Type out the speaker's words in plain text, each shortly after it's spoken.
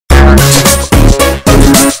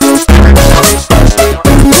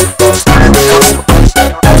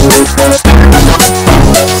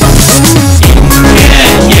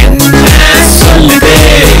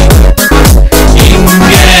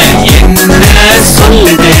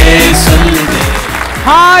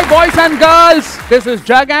and girls, this is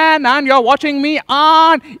Jagan and you're watching me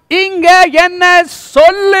on Inga Enna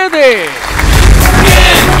Solluthu.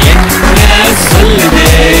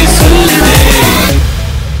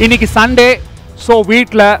 இன்னைக்கு Sunday, so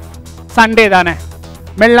வீட்டில் Sunday தானே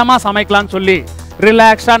மெல்லமாக சமைக்கலான்னு சொல்லி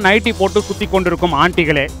ரிலாக்ஸாக nightie போட்டு சுற்றி கொண்டிருக்கும்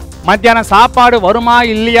ஆண்டிகளே, மத்தியானம் சாப்பாடு வருமா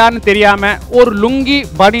இல்லையான்னு தெரியாமல் ஒரு லுங்கி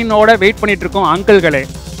பனினோட வெயிட் பண்ணிட்டு இருக்கோம் அங்கிள்களே,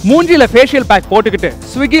 மூஞ்சில ஃபேஷியல் பேக் போட்டுக்கிட்டு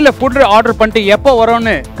ஸ்விக்கியில் ஃபுட் ஆர்டர் பண்ணிட்டு எப்போ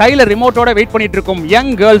வரோன்னு கையில் ரிமோட்டோட வெயிட் பண்ணிட்டு இருக்கும்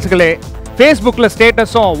யங் கேர்ள்ஸ்களே, ஃபேஸ்புக்கில்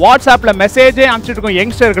ஸ்டேட்டஸும் வாட்ஸ்அப்பில் மெசேஜே அனுப்பிச்சிட்டு இருக்கும்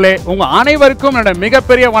யங்ஸ்டர்களே, உங்கள் அனைவருக்கும் என்னோட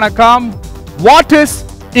மிகப்பெரிய வணக்கம். வாட் இஸ்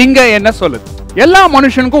இங்க என்ன சொல்லுது? எல்லா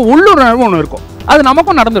மனுஷனுக்கும் உள்ளுணர்வு ஒன்று இருக்கும், அது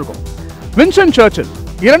நமக்கும் நடந்திருக்கும். வின்ஸ்டன் சர்ச்சில்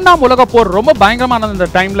இரண்டாம் உலக போர் ரொம்ப பயங்கரமான அந்த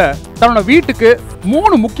டைம்ல தன்னோட வீட்டுக்கு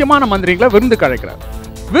 3 முக்கியமான மந்திரிகளை விருந்துக்கு அழைக்கிறார்.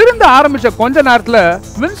 விருந்து ஆரம்பிச்ச கொஞ்ச நேரத்துல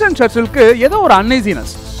வின்ஸ்டன் சர்ச்சிலுக்கு ஏதோ ஒரு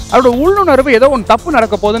அன்ஈசினஸ், அவரோட உள்ளுணர்வு ஏதோ ஒன்று தப்பு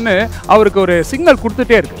நடக்க போகுதுன்னு அவருக்கு ஒரு சிக்னல்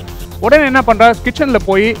கொடுத்துட்டே இருக்கு. உடனே என்ன பண்றாரு, கிச்சன்ல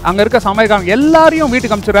போய் அங்க இருக்க சமையல்காரங்க எல்லாரையும்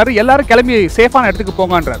வீட்டுக்கு அனுப்பிச்சிடுறாரு. எல்லாரும் கிளம்பி சேஃபான இடத்துக்கு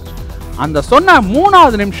போங்கன்றாரு. அந்த சொன்ன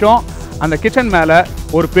 3வது நிமிஷம் அந்த கிச்சன் மேல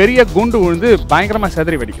ஒரு பெரிய குண்டு விழுந்து பயங்கரமா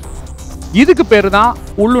செதறி வெடிக்குது. இதுக்கு பேரு தான்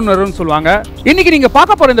உள்ளுணர்வுன்னு சொல்லுவாங்க. இன்னைக்கு நீங்க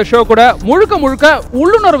பார்க்க போற இந்த ஷோ கூட முழுக்க முழுக்க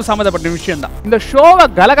உள்ளுணர்வு சம்பந்தப்பட்ட விஷயம் தான். இந்த ஷோவை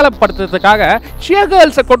கலகலப்படுத்துறதுக்காக cheer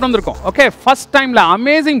girls கொண்டு வந்திருக்கோம். ஓகே, ஃபர்ஸ்ட் டைம்ல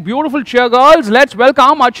amazing beautiful cheer girls. Let's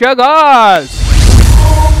welcome our cheer girls.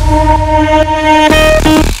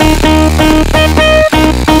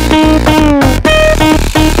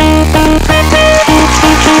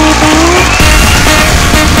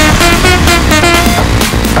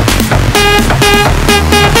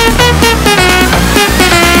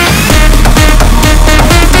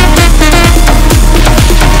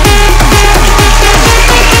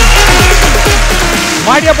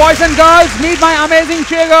 My dear boys and girls, meet my amazing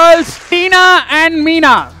cheer girls, Tina and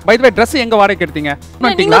Meena. By the way, dress எங்க வாடகைக்கு எடுத்தீங்க?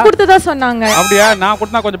 நீங்க கொடுத்ததா சொன்னாங்க. அப்படியே நான்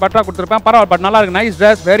கொடுத்தா கொஞ்சம் பெட்டரா கொடுத்திருப்பேன். பரவாயில்லை, பட் நல்லா இருக்கு. Nice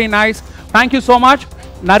dress, very nice. Thank you so much.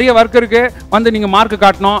 நிறைய வர்க் இருக்கு, வந்து நீங்க மார்க்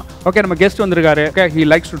காட்டணும். ஓகே, நம்ம கெஸ்ட் வந்திருக்காரு. Okay, he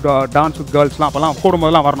likes to dance with girlsலாம். அப்பலாம்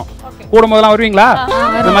கூடும்போதெல்லாம் வரணும். கூடும்போதெல்லாம் வருவீங்களா?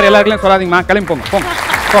 இந்த மாதிரி எல்லாருக்கும் சொல்லாதீங்கம்மா, கிளம்பி போங்க போங்க.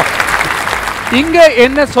 இங்க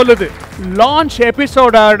என்ன சொல்லுது? லான்ச்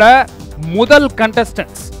எபிசோடோட முதல்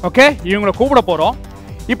கண்டஸ்டன்ட்ஸ். ஓகே, இவங்களை கூப்பிட போறோம்.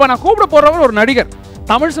 இப்போ நான் கூப்பிட போறவர் ஒரு நடிகர்.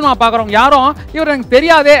 தமிழ் சினிமா பார்க்குறவங்க யாரும் இவர் எனக்கு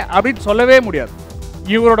தெரியாதே அப்படின்னு சொல்லவே முடியாது.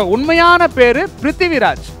 இவரோட உண்மையான பேரு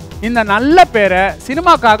பிருத்திவிராஜ். இந்த நல்ல பேரை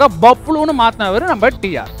சினிமாக்காக பப்ளுன்னு மாத்தினவர் நம்ம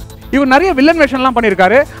டிஆர். இவர் நிறைய வில்லன் வேஷன்லாம்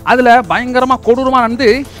பண்ணியிருக்காரு. அதுல பயங்கரமா கொடூரமா நடந்து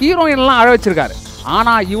ஹீரோயின்லாம் அழ வச்சிருக்காரு.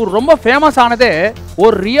 ஆனா இவர் ரொம்ப ஃபேமஸ் ஆனதே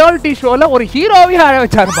ஒரு ரியாலிட்டி ஷோல ஒரு ஹீரோவே அழ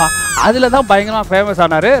வச்சாருப்பா. அதுல தான் பயங்கரமா ஃபேமஸ்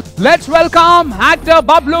ஆனாரு. Let's welcome actor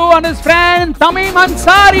Bablu and his friend Tamim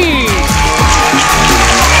Ansari.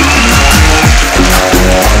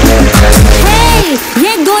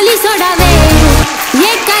 ये गोली सोडावे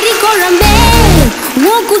ये करी कोळंबे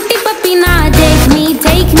वो कुट्टी पप्पी ना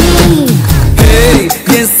take me hey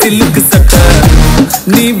ये सिल्क सट्टा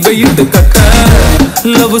नी वेट कट्टा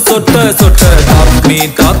लव सोटा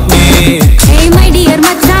talk me hey my dear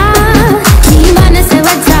macha नी मनसे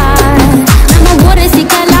वचा நம்ம ஒரே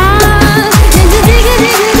சிக்கலா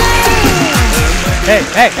hey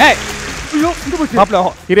பப்ளு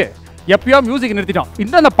இரு, எப்பயோ மியூசிக் நிறுத்திட்டோம்.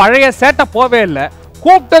 இன்னும் அந்த பழைய சேட்டை போவே இல்லை.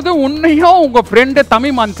 கூப்பிட்டது உன்னையும் உங்க ஃப்ரெண்டு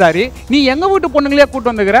தமீம் அன்சாரி. நீ எங்க வீட்டு பொண்ணுங்களே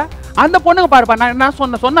கூப்பிட்டு வந்துக்கிற. அந்த பொண்ணுங்க பாருப்பா, நான் என்ன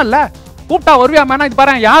சொன்னல கூப்பிட்டா வருவியா மேனா? இது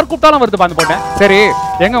பாரு, யார் கூப்பிட்டாலும் வருது அந்த பொண்ணு. சரி,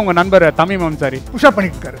 எங்க உங்க நண்பர் தமீம் அன்சாரி? புஷ்அப்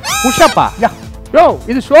பண்ணிட்டு இருக்காரு. புஷ்அப்பா? யோ,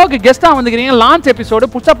 இது ஷோக்கு கெஸ்டா வந்துக்கிறீங்க. லான்ச்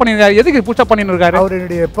எபிசோடு புஷ்அப் பண்ணிருக்காரு. எதுக்கு புஷ்அப் பண்ணிட்டு இருக்காரு? அவர்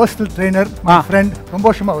என்னுடைய பர்சனல் ட்ரெய்னர், ஃப்ரெண்ட். ரொம்ப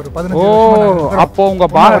வருஷமா ஒரு 15 வருஷமா. அப்போ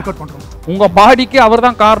உங்க பாடிக்கு அவர்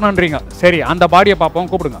தான் காரணம்ன்றீங்க. சரி, அந்த பாடியை பார்ப்போம்,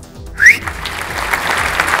 கூப்பிடுங்க.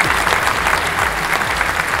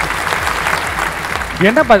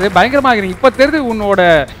 என்னப்பா இது பயங்கரமா இருக்கீங்க? இப்ப தெரியுது உன்னோட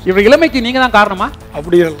இவ இளமைக்கு நீங்க தான் காரணமா?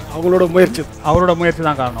 அப்படி அவங்களோட முயற்சி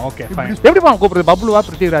தான் காரணம். Okay, fine. எப்படிப்பா கூப்பிடுறது? பப்ளுவா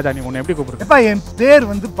பிருத்திவிராஜா? நீ உன்னை எப்படி கூப்பிடுறது? அப்பா என் பேர்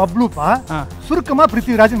வந்து பப்ளுப்பா. சுருக்கமா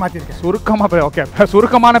பிருத்திவிராஜ் மாத்திருக்கேன். சுருக்கமா? ஓகே,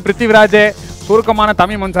 சுருக்கமான பிருத்திவிராஜே, சுருக்கமான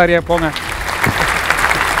தமீம் அன்சாரியா போங்க.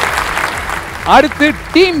 அடுத்து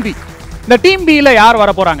டீம் பி. இந்த டீம் பில யார்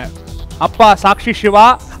வர போறாங்க? அப்பா சாக்ஷி சிவா,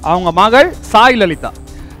 அவங்க மகள் சாய் லலிதா.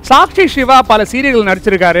 சாக்ஷி சிவா பல சீரியல்கள்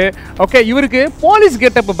நடிச்சிருக்காரு. ஓகே, இவருக்கு போலீஸ்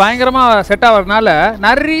கெட்டப் பயங்கரமா செட் ஆகிறதுனால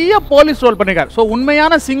நிறைய போலீஸ் ரோல் பண்ணிருக்காரு. ஸோ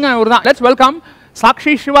உண்மையான சிங்கம் இவர் தான். Let's welcome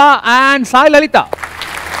Sakshi Siva and Sai Lalitha.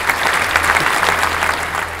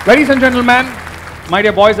 Ladies and gentlemen, my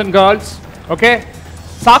dear boys and girls, okay,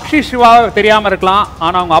 Sakshi Siva தெரியாம இருக்கலாம்,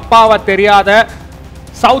 ஆனா அவங்க அப்பாவை தெரியாத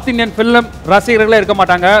சவுத் இந்தியன் ஃபிலிம் ரசிகர்களே இருக்க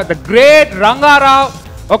மாட்டாங்க. தி கிரேட் ரங்காராவ்.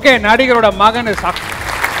 ஓகே, நடிகரோட மகன்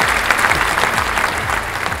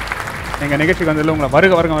எங்க நிகழ்ச்சிக்கு வந்ததுல உங்களை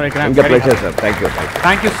வருக வைக்கிறேன். எங்க pleasure sir.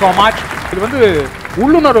 Thank you so much. இது வந்து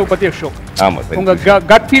உள்ளுணர்வு பத்திய ஷோ. ஆமா சார். உங்க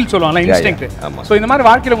கட் ஃபீல் சொல்லுவாங்கல, இன்ஸ்டிங்க்ட். சோ இந்த மாதிரி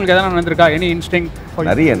வாழ்க்கையில உங்களுக்கு எதனா நடந்திருக்கா? Any instinct?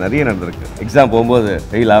 நிறைய நடந்திருக்கு. எக்ஸாம் போகும்போது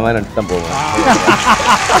ஃபெயில் ஆகாம நினைச்சு தான் போவோம்.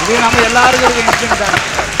 இது நம்ம எல்லாருக்கும் இன்ஸ்டிங்க்ட் தான்.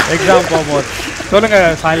 எக்ஸாம் போகும்போது. சொல்லுங்க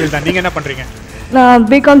சாயில்தான், நீங்க என்ன பண்றீங்க? நான்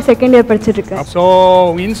பிகாம் செகண்ட் இயர் படிச்சிட்டு இருக்கேன். ஸோ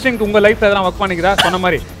இன்ஸ்டிங்க்ட் உங்க லைஃப்ல எதனா ஒர்க் பண்ணிக்கிறா? சொன்ன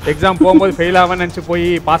மாதிரி எக்ஸாம் போகும்போது ஃபெயில் ஆகாம நினைச்சு போய்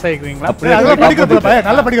பாஸ் ஆகிக்கிறீங்களா?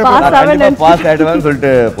 நல்லா படிக்கிறேன், பாஸ் ஆயிடுவான்னு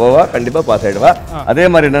சொல்லிட்டு போவா. கண்டிப்பா பாஸ் ஆயிடுவா. அதே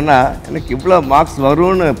மாதிரி என்னன்னா எனக்கு இவ்வளவு மார்க்ஸ்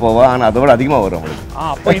வரும்னு போவா, ஆனா அதை விட அதிகமா வரும் அவங்களுக்கு.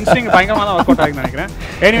 அப்போ இன்ஸ்டிங்க்ட் பயங்கரமா தான் ஒர்க் அவுட் ஆகுதுன்னு நினைக்கிறேன்.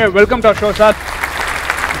 Anyway welcome to our show sir.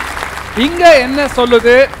 இங்க என்ன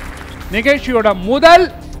சொல்லுது நிகழ்ச்சியோட முதல்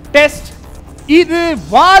டெஸ்ட். இது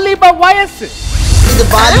வாலிப வயசு.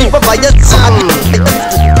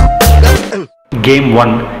 கேம்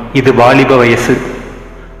 1. இது வாலிப வயசு.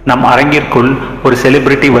 நம் அரங்கிற்குள் ஒரு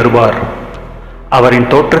செலிபிரிட்டி வருவார். அவரின்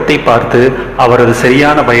தோற்றத்தை பார்த்து அவரது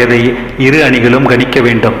சரியான வயதை இரு அணிகளும் கணிக்க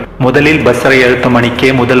வேண்டும். முதலில் பஸ்ஸரை அழுத்தும் அணிக்கே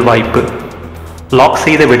முதல் வாய்ப்பு. லாக்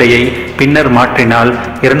செய்த விடையை பின்னர் மாற்றினால்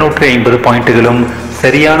 250 பாயிண்ட்டுகளும்,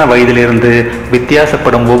 சரியான வயதிலிருந்து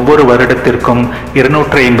வித்தியாசப்படும் ஒவ்வொரு வருடத்திற்கும்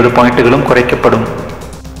 250 பாயிண்ட்டுகளும் குறைக்கப்படும்.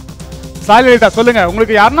 சாலிடா சொல்லுங்க,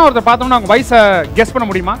 உங்களுக்கு யாருன்னா ஒருத்தர் பார்த்தோம்னா உங்க வயசை கெஸ் பண்ண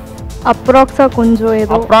முடியுமா? அப்ராக்ஸா கொஞ்சம்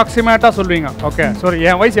ஏதோ அப்ராக்ஸிமேட்டா சொல்வீங்க. ஓகே, சாரி,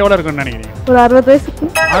 என் வயசு எவ்வளவு இருக்குன்னு நினைக்கிறீங்க? ஒரு 60 வயசுக்கு.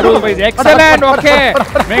 60 வயசு. எக்ஸலென்ட். ஓகே,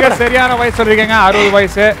 மிக சரியான வயசு சொல்றீங்க, 60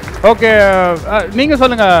 வயசு. ஓகே, நீங்க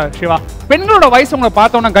சொல்லுங்க சிவா. பெண்களோட வயசு உங்களை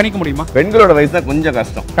பார்த்தோம்னா கணிக்க முடியுமா? பெண்களோட வயசு தான் கொஞ்சம்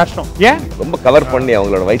கஷ்டம். ஏன்? ரொம்ப கவர் பண்ணி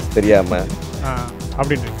அவங்களோட வயசு தெரியாம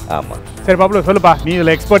அப்படின்னு. ஆமா. சரி பாப்ளு சொல்லுப்பா, நீ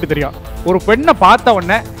இதுல எக்ஸ்பர்ட் தெரியும். ஒரு பெண்ணை பார்த்த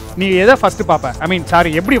உடனே நீ எதை ஃபர்ஸ்ட் பாப்ப? ஐ மீன் சாரி,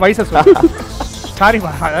 எப்படி வயசை சொல்ல? சாரி,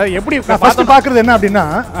 எப்படி ஃபர்ஸ்ட் பாக்குறது என்ன அப்படின்னா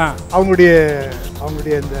அவங்களுடைய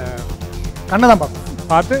இந்த கண்ணை தான்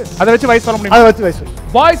பார்த்து அதை வச்சு வயசு சொல்ல முடியும். அதை வச்சு வயசு.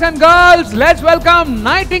 Boys and girls, let's welcome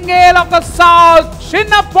Nightingale of the south,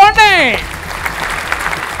 சின்ன பொண்ணே.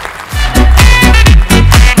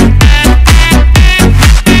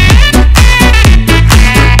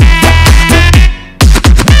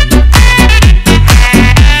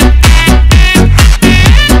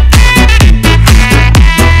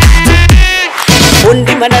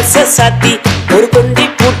 ஒண்டி மனச சாத்தி ஒரு கொண்டி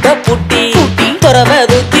பூட்ட பூட்டி பொறவ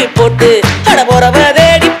தூக்கி போட்டு அட பொறவ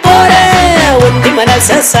தேடி போற. ஒண்டி மனச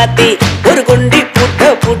சாத்தி ஒரு கொண்டி பூட்ட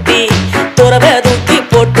பூட்டி பொறவ தூக்கி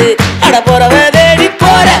போட்டு அட பொறவ தேடி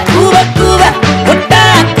போற. கூவ கூவ ஒட்டா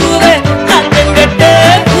கூவ அங்கங்கட்ட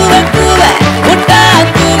கூவ கூவ ஒட்டா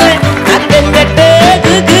கூவ அங்கங்கட்ட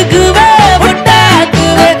குகு கூவ ஒட்டா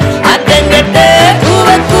கூவ அங்கங்கட்ட கூவ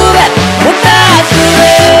கூவ ஒட்டா கூவ.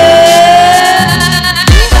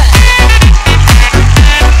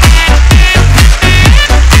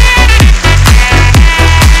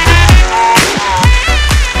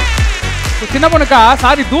 சின்ன பொண்ணுக்கா,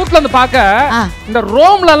 சாரி, தூரத்துல இருந்து பாக்க இந்த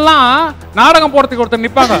ரோம்ல எல்லாம் நாடகம் போறதுக்கு ஒருத்தர்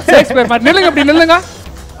நிப்பாங்க, ஷேக்ஸ்பியர் மாதிரி. நில்லுங்க, அப்படி நில்லுங்க.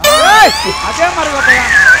 அதே மாதிரி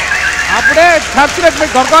அப்படியே சர்ச்சில்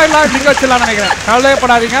போய் கர்காயில நீங்க வச்சிடலாம் நினைக்கிறேன்.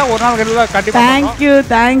 கவலைப்படாதீங்க, ஒரு நாள் கண்டிப்பா.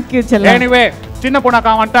 தேங்க்யூ. எனிவே சின்ன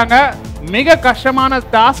பொண்ணாக்கா வந்துட்டாங்க. மிக கஷ்டமான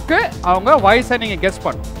டாஸ்க். அவங்க வயசை நீங்க கெஸ்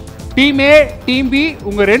பண்ணும். டீம் ஏ, டீம் பி,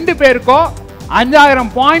 உங்க 2 பேருக்கும் 5000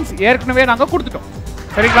 பாயிண்ட்ஸ் ஏற்கனவே நாங்க கொடுத்துட்டோம்.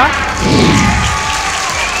 சரிங்களா?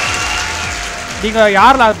 நீங்க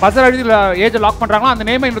யார்ல பஸர் அடிச்சு ஏஜ் லாக் பண்றாங்களோ அந்த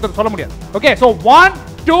நேமை இன்னொருத்தர் சொல்ல முடியாது. Okay, so 1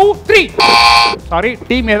 2 3. Sorry,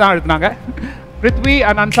 team A தான் எழுதுனாங்க. பிருத்வி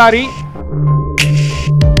அண்ட் அன்சாரி.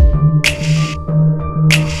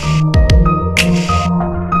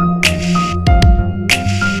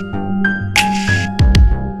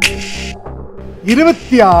 +6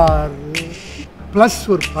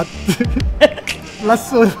 ஒரு 10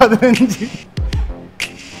 +1 15.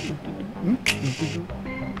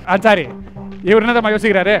 அன்சாரி, இவர் என்னதான்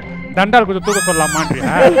யோசிக்கிறாரு? தண்டால் கொஞ்சம் தூக்க சொல்லலாமான்றியா?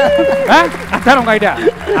 அதான் உங்க ஐடியா.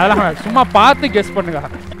 அதெல்லாம் சும்மா பார்த்து கெஸ் பண்ணுங்க.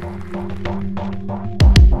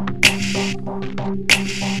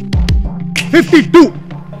 52.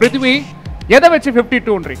 பிருத்வி, எதை வச்சு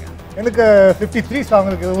 52ன்றீங்க? எனக்கு 53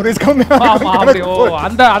 அவங்களுக்கு ஒரு வயசு கம்மியா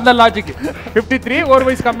அந்த லாஜிக். 53 ஒரு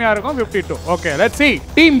வயசு கம்மியா இருக்கும். 52. Okay, let's see.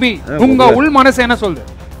 Team B, உங்க உள் மனசு என்ன சொல்லுது?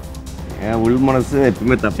 உள் மனசு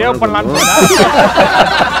எப்பவுமே தப்பா சேவ் பண்ணலாம்னு சொல்றா.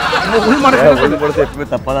 உள் மனசு எப்பவுமே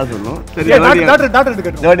தப்பா தான் சொல்லும். சரி, டாக்டர்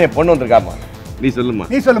கேட்கணும். பொண்ணு வந்திருக்காமா, நீ சொல்லுமா.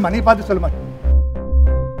 நீ பார்த்து சொல்லுமா.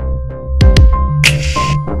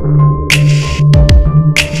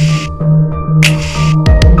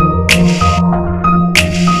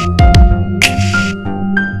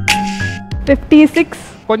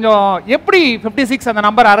 கொஞ்சம் எப்படி 56 அந்த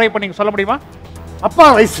நம்பர் அரைவ் பண்ணி சொல்ல முடியுமா? அப்பா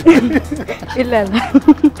வயசு இல்ல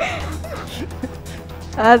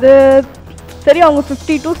அது சரி அவங்க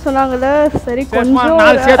 52 சொன்னாங்கல்ல, சரி கொஞ்சம் கொஞ்சம்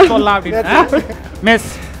 4 சேர்த்து சொல்லலாம் அப்படின்னு. மிஸ்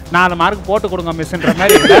 4 மார்க் போட்டு கொடுங்க மிஸ்ன்ற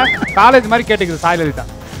மாதிரி காலேஜ் மாதிரி கேட்டுக்குது சாய்லலிதா.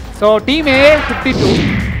 So team A 52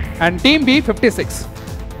 and team B 56.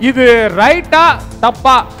 இது ரைட்டா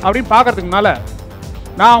தப்பா அப்படின்னு பார்க்கறதுக்கு முன்னால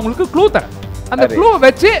நான் உங்களுக்கு க்ளூ தரேன். அந்த க்ளூ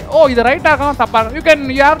வச்சு ஓ இது ரைட்டா இருக்கலாம் தப்பா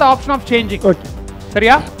இருக்கலாம், you have the option of changing. Okay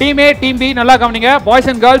சரியா? டீம் ஏ டீம் பி நல்லா கவனிங்க. பாய்ஸ்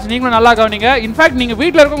அண்ட் கேர்ள்ஸ் நீங்களும் நல்லா கவனிங்க. இன்ஃபேக்ட் நீங்க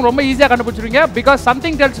வீட்டில் இருக்கவங்க ரொம்ப ஈஸியாக கண்டுபிடிச்சிருவீங்க. Because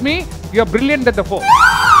something டெல்ஸ் me you are brilliant at the four.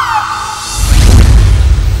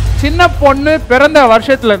 சின்ன பொண்ணு பிறந்த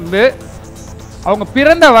வருஷத்துல இருந்து அவங்க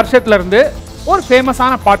பிறந்த வருஷத்துல இருந்து ஒரு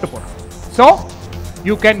ஃபேமஸான பாட்டு போடுறோம். So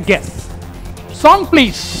you can guess. Song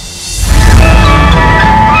please.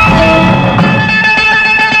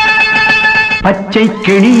 பச்சை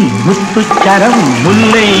கிளி முத்துச்சரம்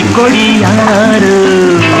முல்லை கொடியாறு,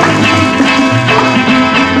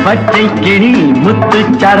 பச்சை கிளி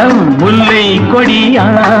முத்துச்சரம் முல்லை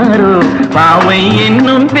கொடியாறு, பாவை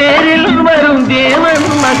என்னும் பேரில் வரும் தேவன்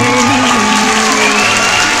மகனே.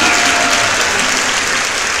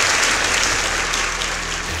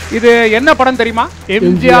 இது என்ன படம் தெரியுமா?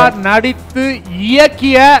 எம்ஜிஆர் நடித்து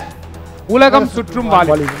இயக்கிய உலகம் சுற்றும்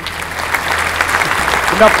வாலிபன்.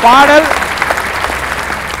 இந்த பாடல்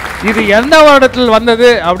இது எந்த வருடத்தில் வந்தது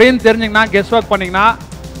அப்படின்னு தெரிஞ்சிங்கன்னா கெஸ் ஒர்க் பண்ணீங்கன்னா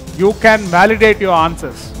you can validate your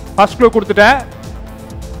answers. First clue கொடுத்துட்டேன்.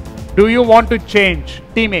 To you want to change?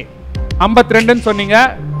 Team A 52ன்னு சொன்னீங்க.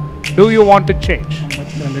 To you want to change?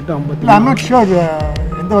 I'm not sure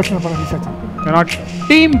எந்த வருஷம் படம் research. You're not sure.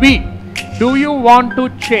 Team B to you want to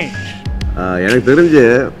change? எனக்கு தெரிஞ்சு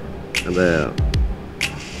அந்த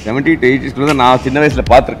 70 to 80s நான் சின்ன வயசுல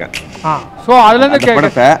பார்த்துருக்கேன். ஸோ அதுலேருந்து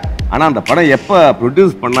படத்தை. ஆனால் அந்த படம் எப்போ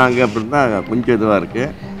ப்ரொடியூஸ் பண்ணாங்க அப்படின்னு தான் கொஞ்சம் இதுவாக இருக்கு.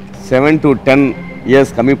 7 to 10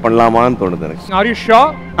 இயர்ஸ் கம்மி பண்ணலாமான்னு தோணுது எனக்கு. Are you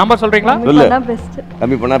sure? நம்பர் சொல்றீங்களா? சொல்லு. பெஸ்ட்.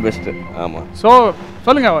 கம்மி பண்ணா பெஸ்ட். ஆமா. ஸோ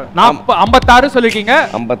சொல்லுங்க. 56 சொல்லிருக்கீங்க.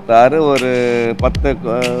 56 ஒரு 10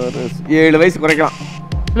 ஒரு 7 வயசு குறைக்கலாம்.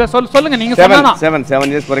 இல்ல சொல்லுங்க நீங்க சொன்னா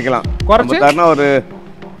 7 இயர்ஸ் குறைக்கலாம். குறைச்சு 56னா ஒரு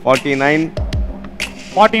 49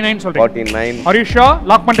 சொல்றீங்க. 49. Are you sure?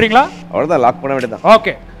 லாக் பண்றீங்களா? அவ்வளவுதான், லாக் பண்ண வேண்டியதான்.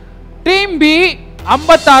 ஓகே. டீம் பி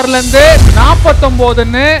 56ல இருந்து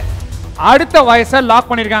 49ன்னு அடுத்த வயசை லாக்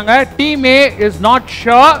பண்ணிருக்காங்க. Team A is not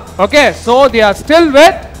sure. Okay, so they are still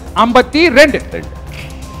with 52.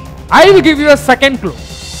 I will give you a second clue.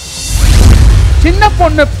 சின்ன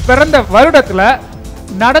பொண்ணு பிறந்த வருடத்துல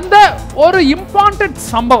நடந்த ஒரு இம்பார்ட்டன்ட்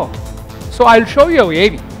சம்பவம். So I'll show you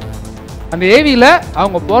AV. அந்த ஏவியில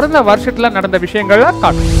அவங்க பிறந்த வருஷத்துல நடந்த விஷயங்களை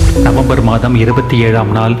காட்டும். நவம்பர் மாதம்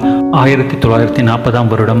 27ஆம் நாள்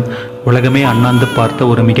 1940ஆம் வருடம் உலகமே அண்ணாந்து பார்த்த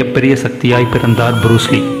ஒரு மிகப்பெரிய சக்தியாய் பிறந்தார்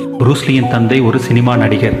புரூஸ்லி. புரூஸ்லியின் தந்தை ஒரு சினிமா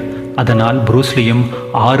நடிகர். அதனால் புரூஸ்லியும்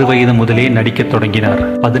 6 வயது முதலே நடிக்கத் தொடங்கினார்.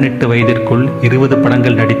 18 வயதிற்குள் 20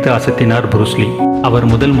 படங்கள் நடித்து அசத்தினார் புரூஸ்லி. அவர்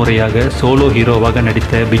முதல் முறையாக சோலோ ஹீரோவாக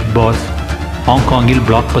நடித்த பிக் பாஸ் ஹாங்காங்கில்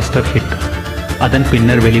பிளாக்பஸ்டர் ஹிட். அதன்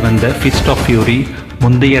பின்னர் வெளிவந்த ஃபிஸ்ட் ஆஃப் ஃபியூரி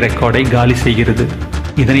முந்தைய ரெக்கார்டை காலி செய்கிறது.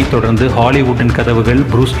 இதனைத் தொடர்ந்து ஹாலிவுட்டின் கதவுகள்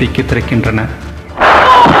புரூஸ்லிக்கு திறக்கின்றன.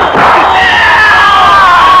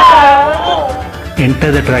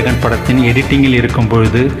 என்டர் த டிராகன் படத்தின் எடிட்டிங்கில் இருக்கும்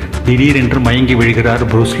பொழுது திடீரென்று மயங்கி விழுகிறார்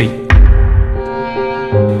புரூஸ்லி.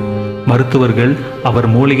 மருத்துவர்கள் அவர்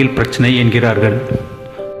மூளையில் பிரச்சனை என்கிறார்கள்.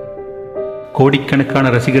 கோடிக்கணக்கான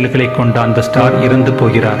ரசிகர்களை கொண்ட அந்த ஸ்டார் இறந்து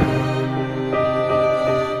போகிறார்.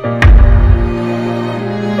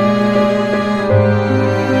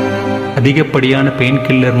 அதிகப்படியான பெயின்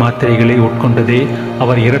கில்லர் மாத்திரைகளை உட்கொண்டதே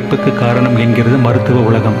அவர் இறப்புக்கு காரணம் என்கிறது மருத்துவ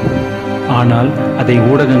உலகம். ஆனால் அதை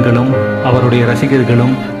ஊடகங்களும் அவருடைய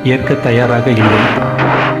ரசிகர்களும் ஏற்க தயாராக இல்லை.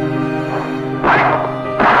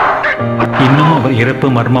 இன்னும் அவர் இறப்பு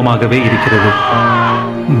மர்மமாகவே இருக்கிறது.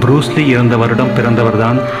 புரூஸ்லி இறந்த வருடம்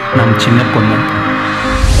பிறந்தவர்தான் நம் சின்ன பொண்ணு.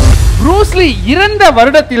 புரூஸ்லி இறந்த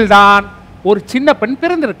வருடத்தில்தான் ஒரு சின்ன பெண்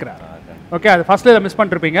பிறந்திருக்கிறார். ஓகே, அது ஃபர்ஸ்ட்ல மிஸ்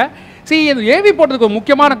பண்ணிருப்பீங்க. சி இது ஏவி போட்டதுக்கு ஒரு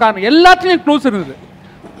முக்கியமான காரணம் எல்லாத்துலயும் க்ளூஸ் இருந்தது.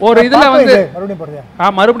 ஒரு இதுல வந்து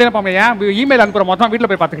மறுபடியும் ஏன் இமெயில் அனுப்புற மொத்தம் வீட்டில்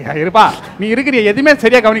போய் பார்த்துக்கியா இருப்பா நீ இருக்கிற எதுவுமே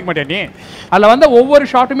சரியா கவனிக்க மாட்டியா நீ. அதில் வந்து ஒவ்வொரு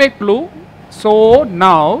ஷாட்டுமே க்ளூ. ஸோ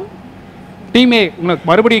நவ் டீமே உங்களுக்கு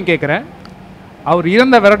மறுபடியும் கேட்குறேன், அவர்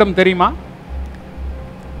இறந்த வருடம் தெரியுமா?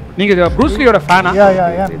 நீங்க புரூஸ்லியோட ஃபேனா?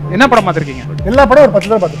 என்ன படம் பார்த்துருக்கீங்க? எல்லா படம் ஒரு 10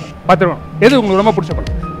 தடவை பார்த்துருக்கேன். 10 தடவை. எது உங்களுக்கு ரொம்ப பிடிச்ச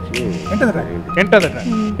படம்? என்டர் த டிராகன்.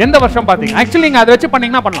 எந்த வருஷம் பார்த்தீங்க? ஆக்சுவலி நீங்க அதை வச்சு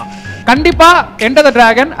பண்ணீங்கன்னா பண்ணலாம். கண்டிப்பா என்டர் த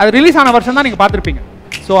டிராகன் அது ரிலீஸ் ஆன வருஷம் தான் நீங்க பார்த்துருப்பீங்க.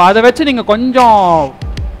 ஸோ அதை வச்சு நீங்க கொஞ்சம்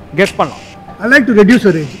கெஸ் பண்ணலாம். I like to reduce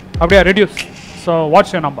your age. அப்படியா? Reduce. So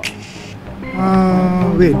what's your number?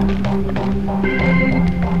 Wait.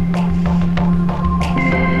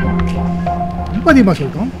 அதிகமாக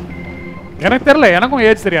சொல்லிட்டோம். எனக்கு தெரியல, எனக்கும்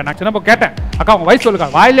ஏஜ் சரியா. நான் சின்னப்போ கேட்டேன், அக்கா உங்க வயசு சொல்லுக்கா,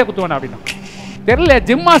 வாயிலே குத்துவேன் அப்படின்னா தெரியல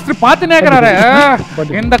ஜிம் மாஸ்டர் பார்த்துனே இருக்கிறாரு.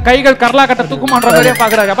 இந்த கைகள் கர்லா கட்ட தூக்குமான்ற மாதிரியே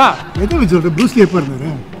பாக்குறாருப்பா. எது சொல்ற ப்ரூஸ் லீ எப்ப இருந்தாரு?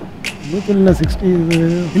 60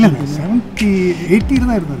 இல்ல 70 80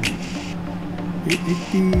 தான் இருந்தாரு.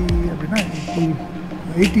 80 அப்படின்னா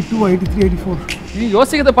 82 83 84. நீ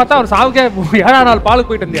யோசிக்கிறத பார்த்தா அவர் சாவுக்கே 7ஆம் நாள் பாலுக்கு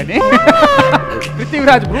போயிட்டு வந்தியா நீ?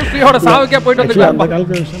 பிருத்திவிராஜ் ப்ரூஸ் லீயோட சாவுக்கே போயிட்டு வந்திருக்காரு. அந்த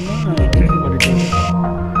கால்குலேஷன்ல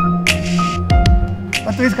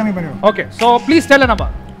 10 வயசு கம்மி பண்ணிடுவோம். Okay so please tell a number.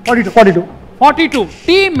 42.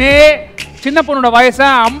 Team A சின்ன பொண்ணோட வயசை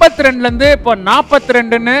 52ல இருந்து இப்போ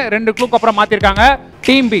 42ன்னு 2 க்ளூக்கு அப்புறம் மாத்திருக்காங்க.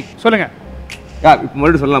 டீம் பி சொல்லுங்க. இப்போ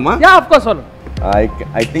மறுபடியும் சொல்லலாமா? யா ஆஃப் கோர்ஸ் சொல்லு.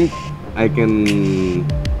 I think I can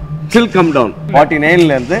still come down.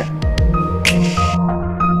 49ல இருந்து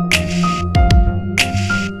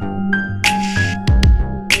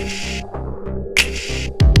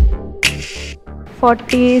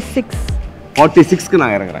 46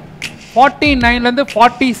 நான் இறங்குறேன். 49ல இருந்து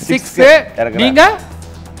 46 நீங்க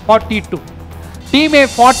 42. டீம் ஏ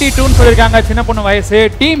 42 ன்னு சொல்லிருக்காங்க சின்ன பொண்ணு வயசு.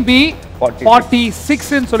 டீம் பி 46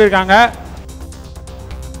 ன்னு சொல்லிருக்காங்க.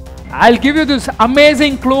 I'll give you this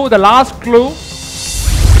amazing clue, the last clue.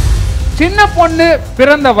 சின்ன பொண்ணு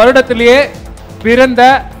பிறந்த வருடத்திலேயே பிறந்த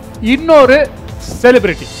இன்னொரு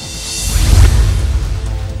செலிபிரிட்டி.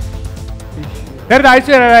 தெரியுது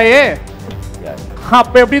ஐஸ்வர்யா ராய்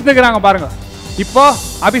அப்ப எப்படி இருக்கிறாங்க பாருங்க. இப்போ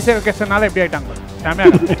அபிஷேக் கேஷனால எப்படி ஆயிட்டாங்க.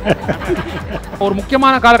 ஒரு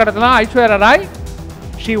முக்கியமான காலகட்டத்தில் Aishwarya Rai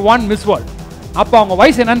she won Miss World. அப்போ அவங்க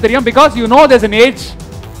வயசு என்னன்னு தெரியும் because you know there's an age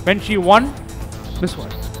when she won Miss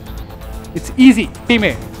World. It's easy. Team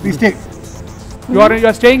A. We stay. You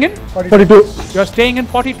are staying in 42. You are staying in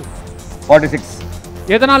 42. 46.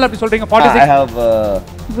 எதனால அப்படி சொல்றீங்க 46? I have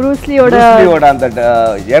ப்ரூஸ் லீயோட அந்த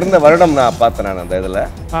இறந்த வருடம் நான் பார்த்தேன் நான் அந்த இதுல.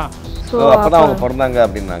 சோ அப்பதான் அவங்க பிறந்தாங்க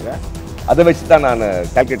அப்படினாங்க. அதை வச்சு தான் நான்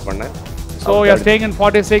கால்குலேட் பண்ணேன். So you are staying in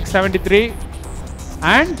 46, 73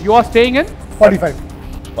 and you are staying in 45.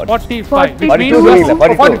 45.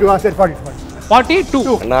 42. I said 42. 42.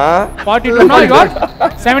 நான் 42 now you are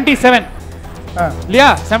 77. இல்லையா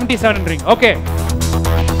 77 ring. Okay.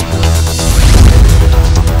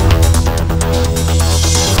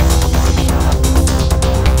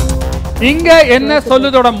 இங்க என்ன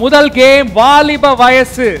சொல்லுதோட முதல் கேம் வாலிப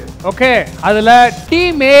வயசு. ஓகே அதுல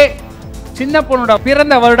டீம் ஏ சின்ன பொண்ணோட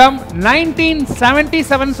பிறந்த வருடம்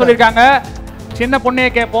 1977 சொல்லிருக்காங்க. சின்ன பொண்ணே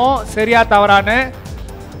கேட்போம் சரியா தவறான்னு.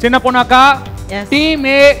 சின்ன பொண்ணாக்கா டீம்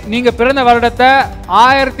ஏ நீங்க பிறந்த வருடத்தை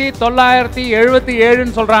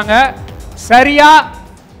 1977ன்னு சொல்றாங்க. சரியா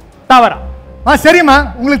தவறா? சரிம்மா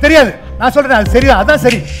உங்களுக்கு தெரியாது. நான் சொல்றேன் அது சரியா அதான்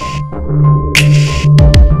சரி.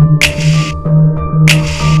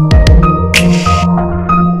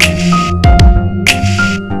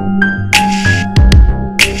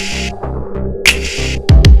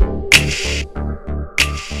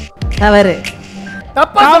 தவறு.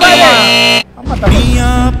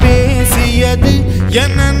 நீயா பேசியது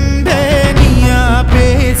என்னண்டே நீயா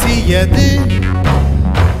பேசியது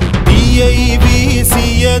தீயை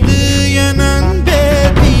வீசியது என்னண்டே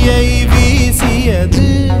தீயை வீசியது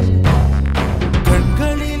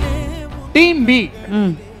கண்களிலே. டீம் பி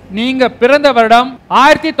நீங்க பிறந்த வருடம்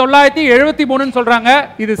 1973ன்னு சொல்றாங்க.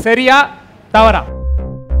 இது சரியா தவறா?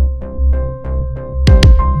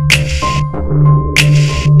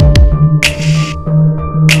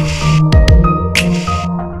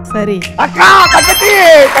 சரி. அக்கா தங்கச்சி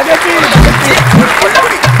தங்கச்சி ஒரு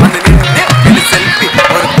குள்ளி வந்து நின்னு ஒரு செல்ஃபி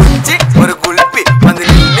ஒரு குஞ்சி ஒரு குல்பி வந்து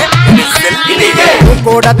நின்னு செல்ஃபி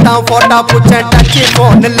கூட தான் போட்டோ புச்ச டச்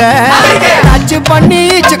போன்ல டச்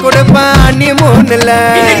பண்ணிச்சு கொடுப்பேன் நீ மூணுல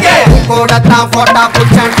கூட தான் போட்டோ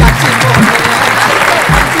புச்ச டச் போன்ல.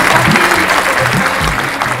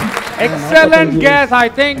 Excellent case. I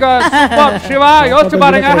think super. Siva யோசிச்சு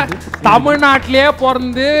பாருங்க. தமிழ்நாட்டிலேயே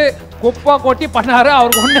பிறந்து குப்பை கொட்டி பண்ணாரு.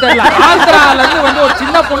 அவருக்கு ஒண்ணு தெரியல. ஆந்திரால இருந்து வந்து ஒரு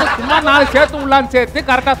சின்ன பொண்ணு சும்மா 4 சேர்த்து உள்ளான்னு சேர்த்து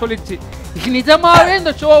கரெக்டா சொல்லிச்சு. நிஜமாவே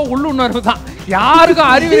இந்த ஷோ உள்ளுணர்வு தான். யாருக்கும்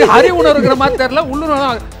அறிவுணர்வுங்கிற மாதிரி தெரியல.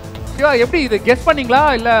 உள்ளுணர்வு. சிவா எப்படி இது கெஸ் பண்ணீங்களா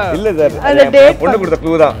இல்ல? இல்ல சார் பொண்ணு கொடுத்த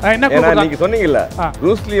க்ளூ தான். ஏன்னா நீங்க சொன்னீங்கல்ல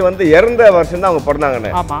ப்ரூஸ் லீ வந்து இறந்த வருஷம் தான் அவங்க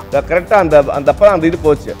பிறந்தாங்கன்னு. கரெக்டா அந்த அப்பதான் அந்த இது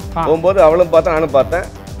போச்சு. போகும்போது அவளும் பார்த்தா நானும் பார்த்தேன்.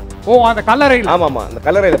 ஓ அந்த கல்லறையில. ஆமா ஆமா அந்த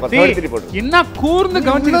கல்லறையில 10 போட்டு. என்ன கூர்ந்து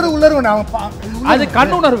கவனிச்சு உணர்வு அது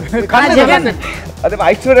கண்ணுணர்வு. அது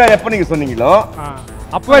ஐஸ்வர்யா எப்ப நீங்க சொன்னீங்களோ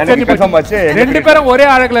அப்பவே கன்ஃபார்ம் ஆச்சு. ரெண்டு பேரும் ஒரே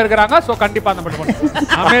அழகுல இருக்காங்க. சோ கண்டிப்பா அந்த மட்டும்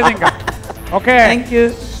amazing. Okay thank you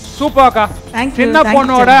super அக்கா. சின்ன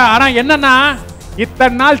பொண்ணோட ஆனா என்னன்னா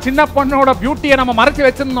இத்தனை நாள் சின்ன பொண்ணோட பியூட்டியை நம்ம மறைச்சு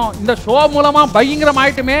வச்சிருந்தோம். இந்த ஷோ மூலமா பயங்கரம்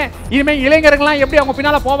ஆயிட்டுமே. இனிமே இளைஞர்கள்லாம் எப்படி அவங்க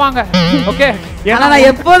பின்னால போவாங்க. ஓகே ஏன்னா நான்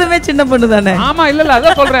எப்போதுமே சின்ன பொண்ணு தானே. ஆமா இல்ல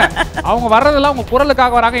அதான் சொல்றேன். அவங்க வர்றதெல்லாம் உங்க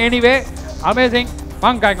குரலுக்காக வராங்க. Anyway amazing.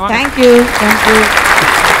 வாங்க Thank you.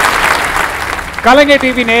 கலைஞர்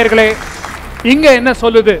டிவி நேயர்களே, இங்க என்ன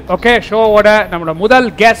சொல்லுது ஓகே ஷோவோட நம்மளோட முதல்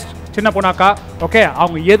கெஸ்ட் சின்ன பொண்ணாக்கா. ஓகே,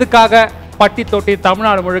 அவங்க எதுக்காக பட்டி தொட்டி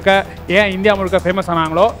தமிழ்நாடு முழுக்க ஏன் இந்தியா முழுக்க ஃபேமஸ்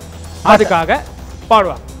ஆனாங்களோ அதுக்காக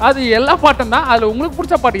பாடுவாங்க. அது எல்லா பாட்டும் தான். அதுல உங்களுக்கு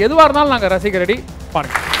பிடிச்ச பாட்டு எதுவா இருந்தாலும் நாங்க ரசிக்க ரெடி.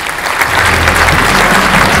 பாருங்க.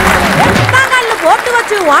 போட்டு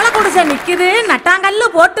வச்சு வாழை குடிசை நிக்குது, நட்டாங்கல்லு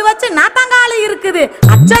போட்டு வச்சு நாத்தாங்காலு இருக்குது.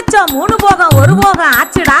 அச்சச்சோ 3 போகம் 1 போகம்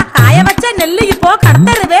ஆச்சுடா. காய வச்ச நெல்லு இப்போ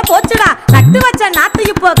கடத்தருவே போச்சுடா. நட்டு வச்ச நாத்து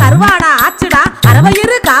இப்போ கருவாடா ஆச்சுடா.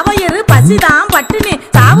 அரவையிரு காவையிரு பசிதான் பட்டினி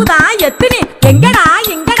சாவுதான் எத்தினி. எங்கடா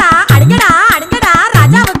எங்கடா அடிங்கடா அடிங்கடா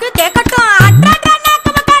ராஜாவுக்கு கேட்கட்டும்.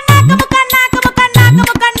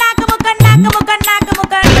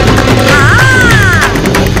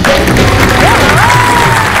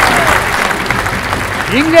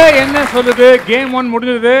 இங்க என்ன சொல்லுது? கேம் 1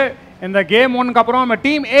 முடிஞ்சது. இந்த கேம் 1க்கு அப்புறம் நம்ம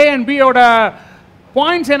டீம் A and B ஓட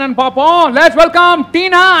பாயிண்ட்ஸ் என்னன்னு பாப்போம். Let's welcome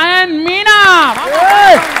Tina and Meena.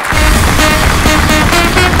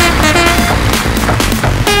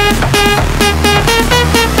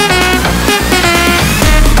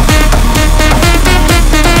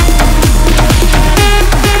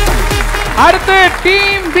 அடுத்து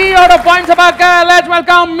டீம் B ஓட பாயிண்ட்ஸ் பார்க்க லெட்ஸ்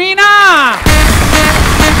வெல்கம் மீனா.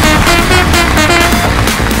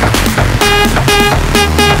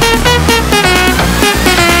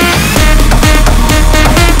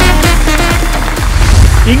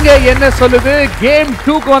 இங்க என்ன சொல்லுது? கேம்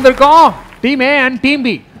 2க்கு வந்திருக்கோம். Team A and team B.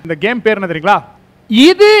 இந்த கேம் பேர் என்ன தெரியுங்களா?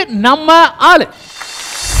 இது நம்ம ஆளு.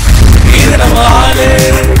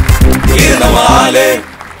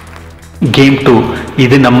 கேம் 2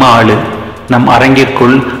 இது நம்ம ஆளு. நம்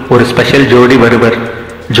அரங்கிற்குள் ஒரு ஸ்பெஷல் ஜோடி வருவர்.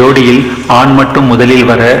 ஜோடியில் ஆண் மட்டும் முதலில்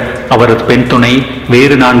வர அவரது பெண் துணை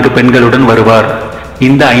வேறு 4 பெண்களுடன் வருவார்.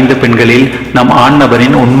 இந்த 5 பெண்களில் நம் ஆண்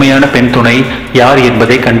நபரின் உண்மையான பெண் துணை யார்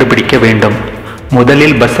என்பதை கண்டுபிடிக்க வேண்டும்.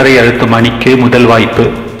 முதலில் பஸ்ஸரை அழுத்தும் அணிக்கு முதல் வாய்ப்பு.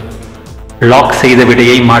 லாக் செய்த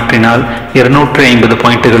விடையை மாற்றினால் 250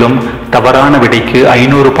 பாயிண்ட்டுகளும் தவறான விடைக்கு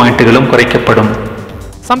 500 பாயிண்ட்டுகளும் குறைக்கப்படும்.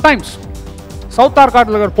 சம்டைம்ஸ் சவுத்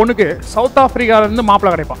ஆர்காட்டில் இருக்கிற பொண்ணுக்கு சவுத் ஆப்பிரிக்கால இருந்து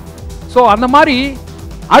மாப்பிள்ளை கிடைப்பான். ஸோ அந்த மாதிரி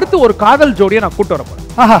அடுத்து ஒரு காதல் ஜோடியை நான் கூட்டு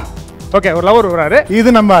வரப்போறேன். ஓகே, ஒரு லவர் வராரு. இது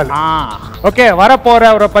நம்ம ஓகே, வரப்போற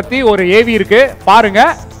அவரை பத்தி ஒரு ஏவி இருக்கு பாருங்க.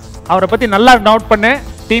 அவரை பத்தி நல்லா நோட் பண்ணு.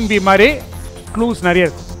 டீம் பி மாதிரி க்ளூஸ் நிறைய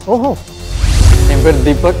இருக்கு. ஓஹோ. என் பேர்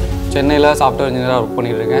தீபக். சென்னையில் சாஃப்ட்வேர் இன்ஜினியராக ஒர்க்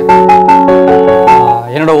பண்ணிட்டு இருக்கேன்.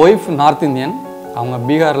 என்னோட ஒய்ஃப் நார்த் இந்தியன். அவங்க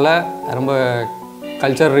பீகாரில் ரொம்ப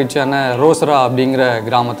கல்ச்சர் ரிச்சான ரோசரா அப்படிங்கிற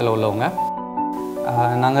கிராமத்தில் உள்ளவங்க.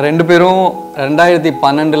 நாங்கள் 2 பேரும்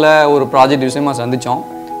 2012 ஒரு ப்ராஜெக்ட் விஷயமாக சந்தித்தோம்.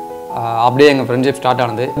 அப்படியே எங்கள் ஃப்ரெண்ட்ஷிப் ஸ்டார்ட்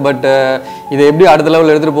ஆனது. பட் இதை எப்படி அடுத்த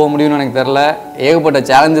லெவலில் எடுத்துகிட்டு போக முடியும்னு எனக்கு தெரில. ஏகப்பட்ட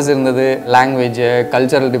சேலஞ்சஸ் இருந்தது. Language,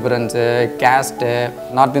 cultural difference, caste,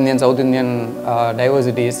 north Indian south Indian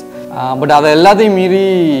diversities. But அதை எல்லாத்தையும் மீறி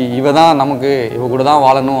இவ கூட தான்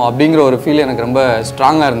வாழணும் அப்படிங்கிற ஒரு ஃபீல் எனக்கு ரொம்ப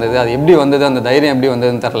ஸ்ட்ராங்காக இருந்தது. அது எப்படி வந்தது, அந்த தைரியம் எப்படி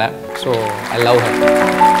வந்ததுன்னு தெரில. So I love her.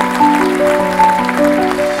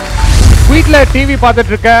 வீட்டில் டிவி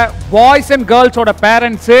பார்த்துட்டு இருக்க பாய்ஸ் அண்ட் கேர்ள்ஸோட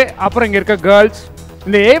பேரண்ட்ஸு, அப்புறம் இங்கே இருக்க கேர்ள்ஸ்,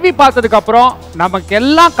 இந்த ஏவி பார்த்ததுக்கு அப்புறம் நமக்கு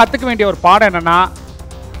எல்லாம் கற்றுக்க வேண்டிய ஒரு பாடம் என்னன்னா,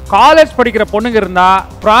 காலேஜ் படிக்கிற பொண்ணுங்க இருந்தால்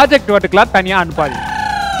ப்ராஜெக்ட் ஒர்க்குலாம் தனியாக அனுப்பாது.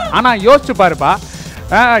 ஆனால் யோசிச்சு பாருப்பா,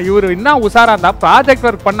 இவர் இன்னும் உஷாராக இருந்தால் ப்ராஜெக்ட்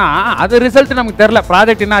ஒர்க் பண்ணால் அது ரிசல்ட் நமக்கு தெரில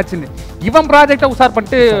ப்ராஜெக்ட் என்ன ஆச்சுன்னு. இவன் ப்ராஜெக்டை உஷார்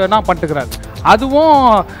பண்ணிட்டு நான் பண்ணிட்டுக்கிறாரு. அதுவும்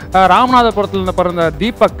ராமநாதபுரத்தில் பிறந்த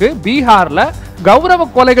தீபக்கு பீகாரில் கௌரவ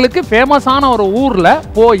கொலைகளுக்கு ஃபேமஸான ஒரு ஊரில்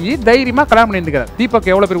போய் தைரியமாக கல்யாணம் பண்ணியிருக்கிறார்.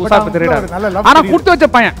 தீபக் எவ்வளோ பேர் உஷார் தெரியாது. ஆனால் கொடுத்து வச்ச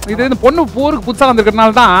பையன். இது இந்த பொண்ணு ஊருக்கு புதுசாக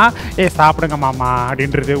வந்திருக்கிறதுனால தான் சாப்பிடுங்க மாமா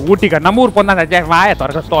அப்படின்றது. ஊட்டிக்கார் நம்ம ஊர் பொண்ணு வாய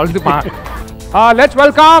திறக்க சொல்லுதுமா. லெட்ஸ்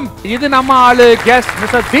வெல்கம் இது நம்ம ஆளு கெஸ்ட்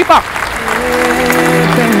மிஸ்டர் தீபக்.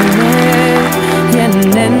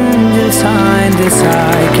 சாய்ந்து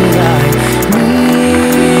சாய்கிறாய் நீ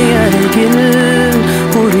அருகில்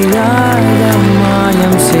புரியாத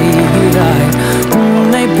மாயம் செய்கிறாய்.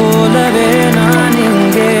 உன்னை போலவே நான்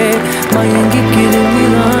இங்கே மயங்கி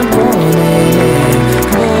கிருமிதான் போனேன்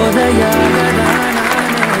போதையாக.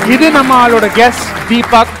 இது நம்ம ஆளோட கெஸ்ட்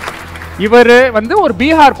தீபக். இவர் ஒரு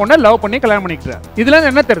பீகார் பொண்ணை லவ் பண்ணி கல்யாணம் பண்ணிக்கிறார். இதுல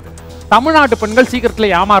என்ன தெரியுது? தமிழ்நாட்டு பெண்கள் சீக்கிரத்துல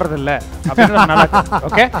ஏமாறுறது இல்ல.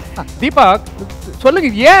 ஓகே தீபக் சொல்லுங்க,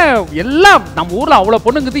 ஏன் எல்லாம் நம்ம ஊர்ல அவ்வளவு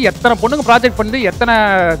பொண்ணுங்குது, எத்தனை பொண்ணுங்க ப்ராஜெக்ட் பண்ணுது, எத்தனை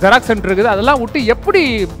ஜெராக்ஸ் சென்டர் இருக்குது, அதெல்லாம் விட்டு எப்படி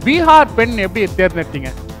பீகார் பெண் எப்படி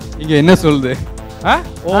தேர்ந்தெடுத்தீங்க? இங்க என்ன சொல்லுது?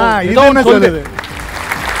 ஏதோ ஒன்று சொல்லுது.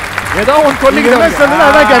 ஏதோ ஒன்று சொல்லிக்கிறேன்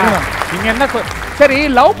அதான் கேட்கணும். நீங்க என்ன சரி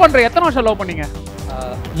லவ் பண்ற எத்தனை வருஷம் லவ் பண்ணீங்க?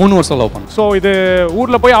 3 வருஷம் லவ் பண்ணோம். ஸோ இது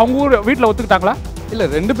ஊர்ல போய் அவங்க ஊர் வீட்டில் ஒத்துக்கிட்டாங்களா? இல்ல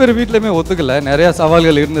 2 பேர் வீட்லயுமே ஒத்துக்கல. நிறைய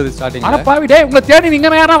சவால்கள் இருந்தது ஸ்டார்டிங். அட பாவி டேய், உங்களை தேடி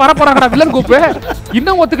நீங்க யாரா வர போறாங்கடா வில்லன் கூப்பு.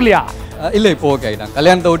 இன்னும் ஒத்துக்கலையா? இல்லை இப்போ ஓகே ஆகிட்டாங்க.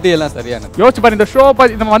 கல்யாணத்தை ஒட்டி எல்லாம் சரியான. யோசிச்சு பாரு, இந்த ஷோ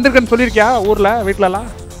நம்ம வந்திருக்கேன்னு சொல்லியிருக்கியா ஊரில் வீட்டிலலாம்?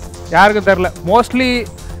 யாருக்கும் தெரில. மோஸ்ட்லி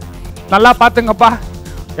நல்லா பார்த்துங்கப்பா,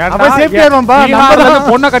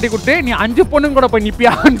 பொண்ணை கட்டி கொடுத்து நீ 5 பொண்ணுங்க கூட போய்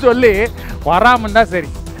நிப்பியான்னு சொல்லி வராமண்டா சரி.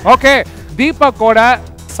 ஓகே, தீபக்கோட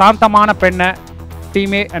சாந்தமான பெண்ணை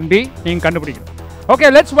டீம் ஏ அண்ட் பி நீங்க கண்டுபிடிக்கணும். ஓகே,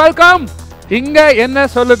 லெட்ஸ் வெல்கம் இங்க என்ன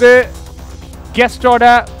சொல்லுது கெஸ்டோட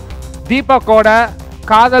தீபக்கோட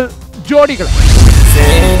காதல் ஜோடிகள்.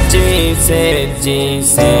 सेजी सेजी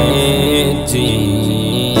सेजी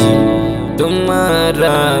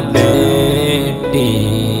तुम्हारा बेटी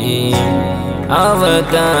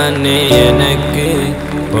அவதானே எனக்கு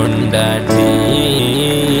கொண்டாடி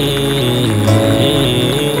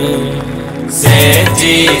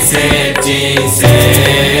सेजी सेजी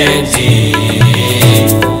सेजी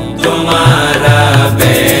तुम्हारा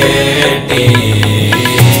बेटी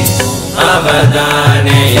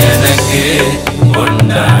அவதானே எனக்கு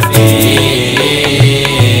கொண்டாடி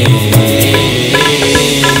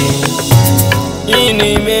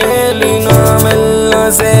இனிமேல்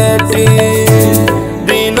நாமெல்லாம் சேட்டு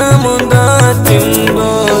தினமுந்தா திம்போ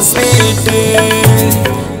ஸ்வீட்டு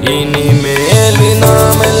இனிமேல்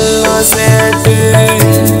நாமெல்லாம் சேட்டு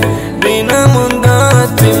தினமுந்தா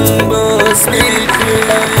திம்போ ஸ்வீட்டு.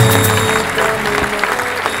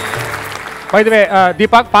 பை தி வே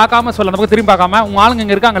தீபக், பார்க்காம சொல்ல, நமக்கு திரும்பி பார்க்காம உங்க ஆளுங்க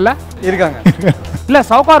இங்க இருக்காங்கல்ல? இருக்காங்க. இல்ல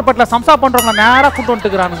சவுகார்பேட்ல சம்சா பண்றவங்க நேரா கூட்டு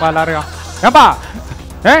வந்துட்டுக்கிறானுங்க எல்லாரையும். ஏப்பா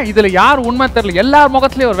இதுல யார் உண்மை தெரியல, எல்லார்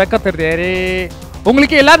முகத்துலயும் ஒரு வெக்க தெரியுது.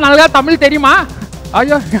 உங்களுக்கு எல்லாரும் நல்லா தமிழ் தெரியுமா?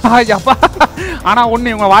 ஐயோ அப்பா, ஆனா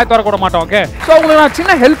ஒண்ணு இவங்க வாய் திறக்க கூட மாட்டோம். ஓகே, சோ உங்களுக்கு நான்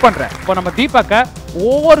சின்ன ஹெல்ப் பண்றேன். இப்போ நம்ம தீபக்க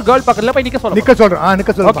ஒவ்வொரு கேர்ள் பக்கத்துல போய் நிக்க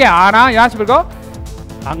சொல்றேன். ஓகே, ஆனா யாசிபிகோ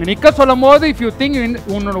அங்க நிக்க சொல்லும் போது இஃப் யூ திங்க்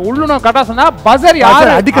உன்னோட உள்ளுணர்வு கரெக்டா சொன்னா பஸர் யார்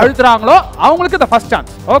அழுத்துறாங்களோ அவங்களுக்கு the first chance.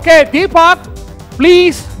 Okay Deepak,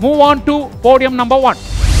 please move on to podium number 1.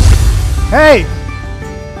 Hey.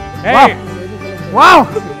 Wow. Wow.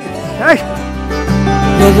 Hey.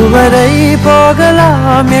 எதுவரை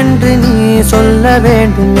போகலாம் என்று நீ சொல்ல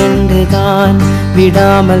வேண்டும் என்று தான்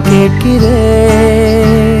விடாமல் கேட்கிறேன்.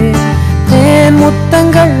 தேன்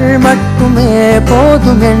முத்தங்கள் மட்டுமே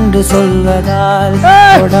போதும் என்று சொல்வதால்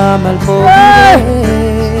தொடாமல் போகிறேன்.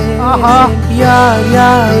 யார்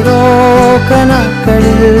யாரோ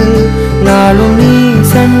கணக்களில் நாளும் நீ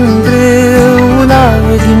சென்று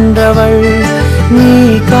உலாவுகின்றவள், நீ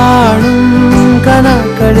காணும்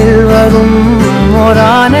கணக்களில் வரும்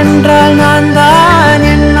ஓரான் என்றால் நான் தான்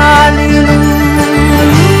என்னாலும்.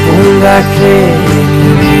 பூங்காற்றே நீ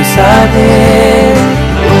வீசாதே,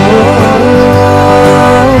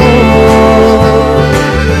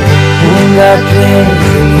 பூங்காற்றே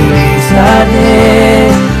நீ வீசாதே,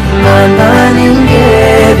 நான் தான் இங்கே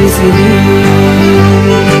விசிறி.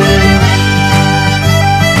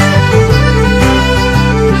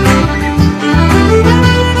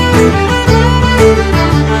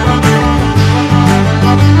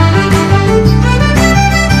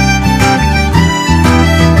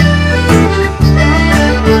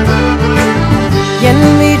 என்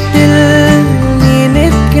வீட்டில் நீ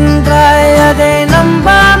நிற்கின்றாய், அதை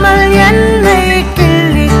நம்பாமல் என்னை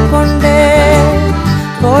கிள்ளிக் கொண்டே.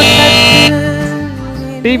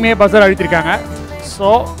 Team A buzzer அழுத்திருக்காங்க. So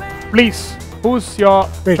please who's your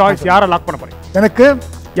choice? யாரை லாக் பண்ண போறீங்க? எனக்கு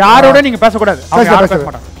யாரோட நீங்க பேச கூடாது. அவங்க யாரும் பேச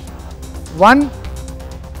மாட்டாங்க. 1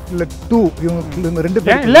 இல்ல 2 இவங்க ரெண்டு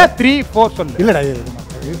பேரும் இல்ல 3 4 சொல்லு. இல்லடா,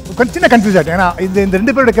 கொஞ்சம் சின்ன கன்ஃபியூஸ் ஆயிட்டேன். ஏன்னா இந்த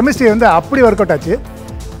ரெண்டு பேரோட கெமிஸ்ட்ரி வந்து அப்படி ஒர்க் அவுட் ஆச்சு,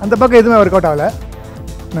 அந்த பக்கம் எதுவுமே ஒர்க் அவுட் ஆகல.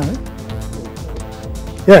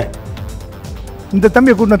 இந்த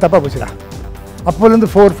தம்பியை கூட்டின தப்பா போச்சுடா. அப்போலேருந்து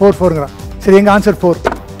 4 4 4ங்கிறான். சரி, எங்க ஆன்சர் 4.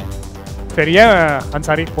 சரியா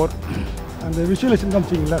சாரி 4. அந்த விஷுவலேஷன்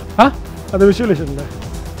காமிச்சிங்களா? அந்த விஷுவலேஷன்ல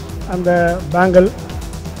அந்த பேங்கிள்,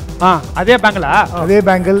 அதே பேங்கிளா? அதே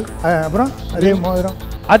பேங்கிள், அப்புறம் அதே மோதிரம்,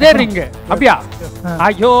 அதே ரிங். அப்படியா?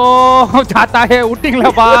 ஐயோ சாத்தாயே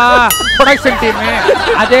விட்டீங்களாப்பா ப்ரொடக்ஷன் டீம்.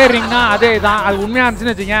 அதே ரிங்னா அதே தான். அது உண்மையா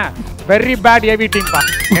இருந்துச்சுன்னு வச்சுங்க, வெரி பேட் ஏவி டீம் பா.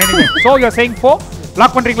 So you are saying 4.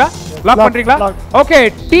 Lock பண்றீங்களா? லாக் பண்றீங்களா? Okay,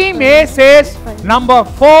 team A chassis number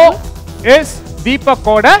 4 is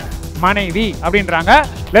தீபக்கோட மனைவி அப்படின்றாங்க.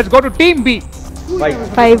 Let's go to team B.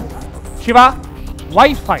 5. Siva, why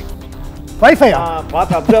 5? why 5?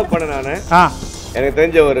 பார்த்து அப்சர்வ் பண்ண நானு. எனக்கு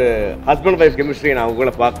தெரிஞ்ச ஒரு ஹஸ்பண்ட் வைஃப் கெமிஸ்ட்ரி நான்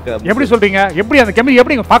உங்களை பார்க்க. எப்படி சொல்றீங்க? எப்படி அந்த கெமிஸ்ட்ரி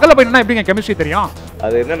எப்படி பக்கத்துல போயினா எப்படிங்க கெமிஸ்ட்ரி தெரியும்?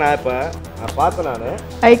 அது என்னன்னா இப்ப நான் பார்த்தேன் நானு.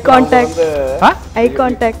 Eye contact. Eye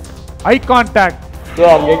contact. Eye contact. So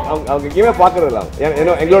அவங்க எங்கேயுமே பார்க்கறது இல்ல.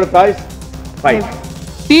 எங்களோட choice 5.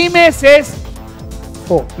 Team A chase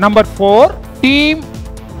 4 number 4. Team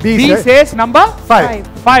B chassis number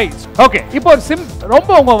 5. Okay, இப்போ ஒரு ரொம்ப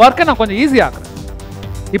உங்க வர்க்கை நான் கொஞ்சம் ஈஸியா ஆக்குறேன்.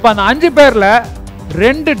 இப்போ அந்த 5 பேர்ல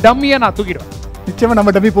 2 டம்மியை நான் தூக்கிடுவேன். நிச்சயமா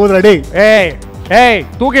நம்ம டம்மி போகுதுடா டேய். ஏய்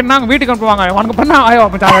தூக்கிட்டு நாங்க வீட்டுக்கு அனுப்புவாங்க. உனக்கு பண்ணா ஆயோ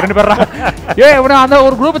மச்சான் 2 பேரா. அந்த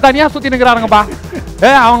ஒரு குரூப் தனியா சுத்தி நிக்கிறானுங்கப்பா.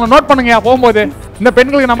 அவங்க நோட் பண்ணுங்க போகும்போது. இந்த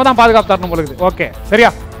பெண்களுக்கு நம்ம தான் பாதுகாப்பு தரணும் போல இருக்குது. ஓகே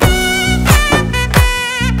சரியா?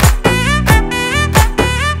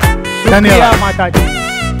 धन्यवाद माता जी,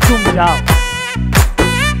 तुम जाओ.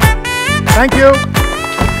 Thank you.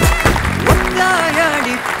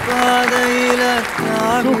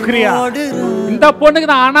 शुक्रिया. இந்த பொண்ணுக்கு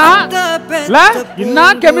தான் ஆனா என்ன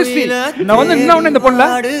கெமிஸ்ட்ரி நான் வந்து இன்னொன்னு இந்த பொண்ணுல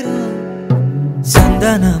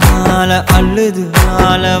சந்தன மாலை அள்ளுது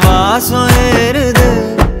மாலை வாசம் ஏறுது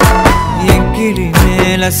எங்கிலி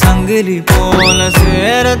மேல சங்கிலி போல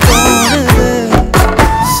சேர தோணுது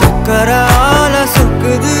சக்கரால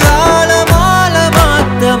சொக்குது ஆல மால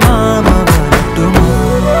மாத்த மாமா வரட்டுமா.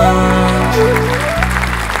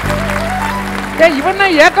 இவன்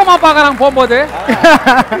ஏக்கமா பாக்குறான் போகும்போது.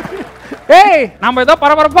 நம்ம ஏதோ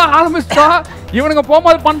பரபரப்பா ஆரம்பிச்சோம். இவனுங்க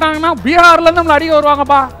போகும்போது பண்றாங்கன்னா பீகார்ல இருந்து நம்மள அடிக்க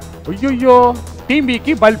வருவாங்கப்பா. ஐயோ டீம்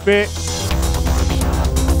பிக்கு பல்பு.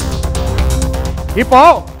 இப்போ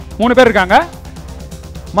 3 பேர் இருக்காங்க.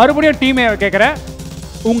 மறுபடியும் டீமே கேட்கிறேன்,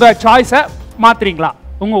 உங்க சாய்ஸை மாத்துறீங்களா?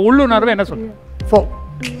 உங்க உள்ளுணர்வு என்ன சொல்லுங்க? 4.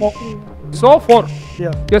 So 4.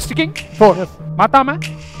 You're sticking 4. மாத்தாம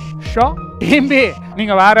show team B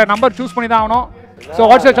நீங்க வேற நம்பர் சூஸ் பண்ணி தான் ஆகணும். So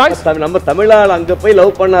what's your choice? நம்ம தமிழால அங்க போய்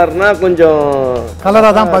லவ் பண்ணாருன்னா கொஞ்சம் கலரா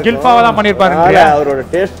தான் கில்ஃபாவா தான் பண்ணிருப்பாரு. அவரோட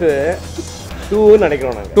டேஸ்ட் 2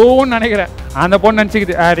 நினைக்கிறேன் நான். 2 நினைக்கிறேன். அந்த பொண்ணு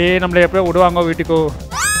நினைச்சிக்குது அரே நம்மள எப்போ விடுவாங்க வீட்டுக்கு.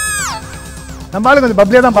 நம்ம ஆளு கொஞ்சம்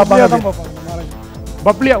பப்ளியா தான் பாப்பாங்க.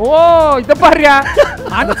 பப்ளியா? ஓ இத பாருயா.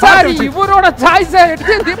 அன்சாரி இவரோட சாய்ஸ்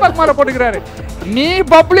எடுத்து தீபக் மேல போட்டுக்கிறாரு. நீ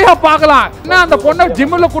பப்ளியா பார்க்கலாம். என்ன அந்த பொண்ணை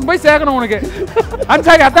ஜிம்ல கொண்டு போய் சேர்க்கணும் உனக்கு.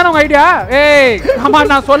 அன்சாரி அதான உங்க ஐடியா? ஆமா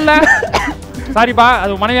நான் சொல்ல சாரிப்பா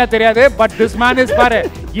அது மனைவியா தெரியாது. பட் திஸ் மேன் இஸ் பாரு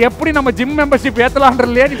எப்படி நம்ம ஜிம் மெம்பர்ஷிப்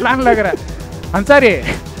ஏத்தலாம்ன்றதுலயே நீ பிளான்ல இருக்கிற. அன்சாரி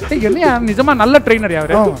என்னையா நிஜமா நல்ல ட்ரெய்னர்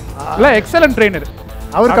அவரு. இல்ல எக்ஸலென்ட் ட்ரெய்னர்.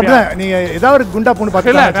 அவருக்கு அப்படியே நீங்க ஏதாவது ஒரு குண்டா பொண்ணு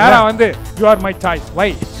பார்த்தீங்களா? நேரா வந்து you are my choice. Why?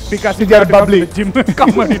 Because you are bubbly gym.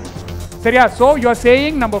 Come on. சரியா? So you are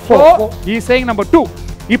saying number 4, he is saying number 2.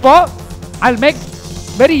 இப்போ I'll make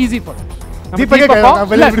very easy for you.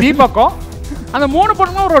 தீபக்கோ அந்த 3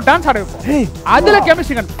 பொண்ணுங்க ஒரு டான்ஸ் ஆட வைப்போம். அதுல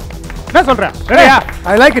கெமிஸ்ட்ரி கண்டு என்ன சொல்ற? ரெடியா?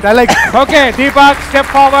 I like it. Okay, Deepak step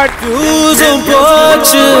forward. Fusum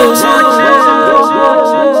pochu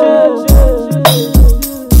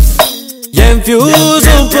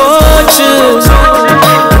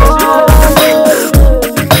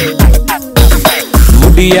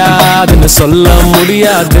முடியாதுன்னு சொல்ல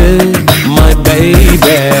முடியாது my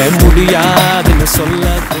baby முடியாதுன்னு சொல்ல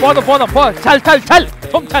போதும்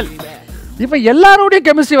சல். இப்ப எல்லாரோடையும்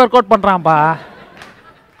கெமிஸ்ட்ரி ஒர்க் அவுட் பண்றான்பா.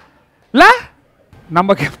 இல்ல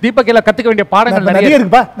நம்ம தீபக் எல்லாம் கத்துக்க வேண்டிய பாடங்கள் நிறைய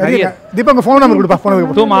இருக்குப்பா. நிறைய. தீபக் ஃபோன் நம்பர் கொடுப்பா. Phone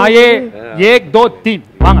number. तुम आए 1 2 3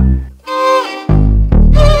 வாங்க.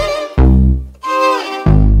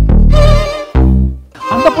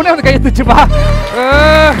 அந்த பொண்ணே வந்து கை தூச்சுப்பா.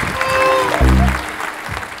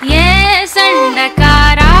 ஏ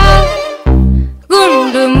சண்டக்காரா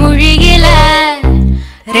குண்டு முழியில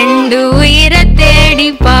 2 உயிரை தேடி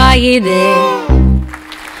பாயுது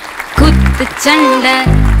குத்து சண்டை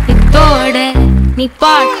இத்தோட நீ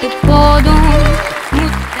பாட்டு போதும்.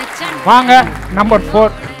 வாங்க நம்பர்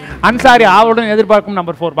 4 அன்சாரி ஆவலுடன் எதிர்பார்க்கும்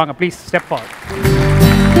நம்பர் 4 வாங்க ப்ளீஸ் ஸ்டெப் ஃபார்வர்ட்.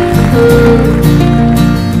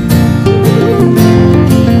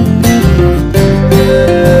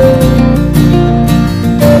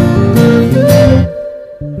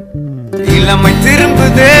 இளமை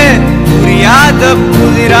திரும்புதே புரியாத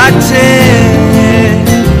புதிராச்சே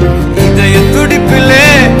இதய துடிப்பிலே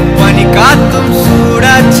பனி காத்தும்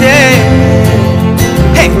சூடாச்சே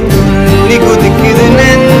நீ குதிக்குது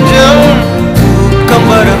நெஞ்சம் தூக்கம்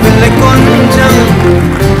வரவில்லை கொஞ்சம்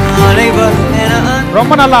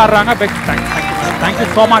ரொம்ப நல்லா ஆடுறாங்க. Thank you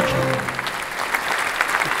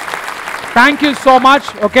so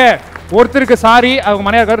much. ஓகே ஒருத்தருக்கு சாரி அவங்க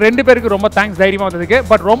மனையா இருக்காரு. 2 பேருக்கு ரொம்ப தேங்க்ஸ் தைரியமா வந்ததுக்கு.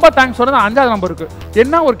 பட் ரொம்ப தேங்க்ஸ் சொன்னது 5வது நம்பருக்கு.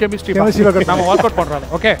 என்ன ஒரு கெமிஸ்ட்ரி நம்ம ஒர்க் அவுட் பண்றோம்.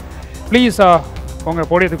 ஓகே ப்ளீஸ் உங்க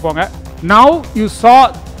போடியத்துக்கு போங்க. Now you saw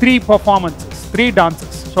 3 performances 3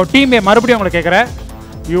 dances. So team மறுபடியும் உங்களை கேட்குறேன்,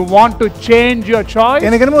 you want to change your choice?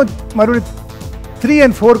 எனக்கு என்னமோ மறுபடியும் 3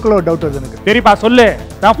 and 4 குள்ள டவுட் வருது எனக்கு. சரிப்பா சொல்லு.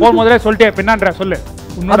 நான் 4 முதல்ல சொல்லிட்டேன் பின்னான்ற சொல்லு.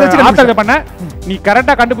 ஆத்தர் பண்ண நீ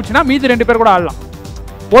கரெக்டா கண்டுபிடிச்சினா மீதி 2 பேர் கூட ஆடலாம்.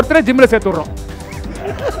 ஒருத்தரை ஜிம்ல சேர்த்து விடுறோம்.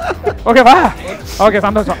 ஓகேவா? ஓகே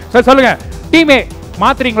சந்தோஷம். சரி சொல்லுங்க டீமே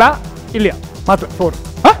மாத்துறீங்களா இல்லையா? மாத்து 4.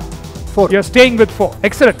 You are staying with 4.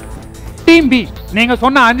 Excellent. Team B நீங்க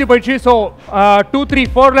சொன்ன 5 போயிடுச்சு. ஸோ 2 3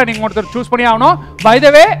 4ல நீங்க ஒருத்தர் சூஸ் பண்ணி ஆகணும். பை த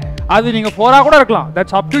வே அது நீங்க 4ஆ கூட இருக்கலாம்.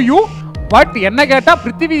 That's up to you. But என்ன கேட்டா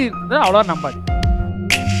பிருத்திவி அவ்வளோ நம்பாது.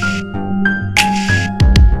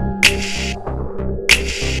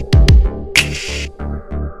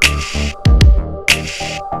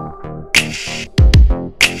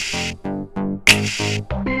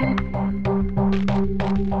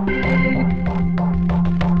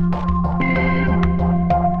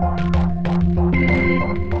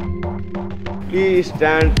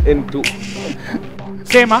 stand in 2.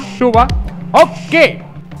 சேமா 2வா? ஓகே.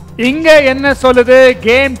 இங்க என்ன சொல்லுது?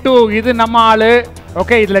 கேம் 2 இது நம்ம ஆளு.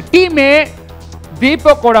 ஓகே, இதுல டீம் ஏ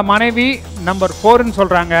தீபக்கோட மனைவி நம்பர் 4ன்னு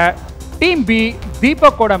சொல்றாங்க. டீம் பி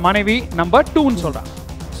தீபக்கோட மனைவி நம்பர் 2ன்னு சொல்றாங்க.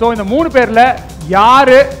 சோ இந்த 3 பேர்ல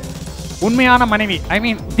யாரு உண்மையான மனைவி? ஐ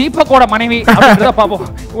மீன் தீபக்கோட மனைவி அப்படின்றத பாப்போம்.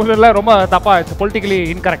 இதெல்லாம் ரொம்ப தப்பா, இட்ஸ் பொலிட்டிக்கலி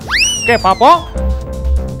இன்கரெக்ட். ஓகே, பாப்போம்.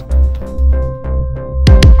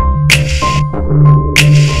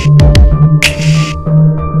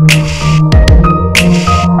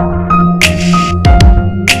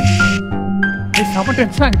 செம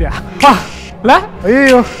டென்ஷன் ஆகுதியா? இல்ல?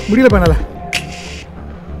 ஐயோ முடியல பண்ணல.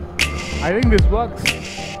 I think this works.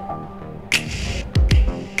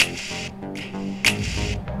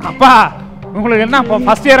 அப்பா உங்களுக்கு என்ன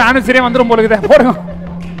ஃபர்ஸ்ட் இயர் ஆனிவர்சரியே வந்துரும் போல இருக்குது. போடுங்க.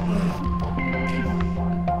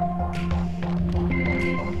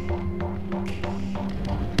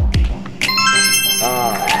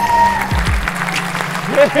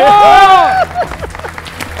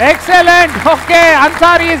 Excellent. Okay,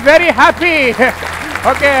 Ansari is very happy.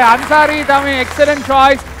 Okay, Ansari Tami, excellent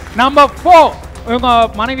choice. Number 4. உங்க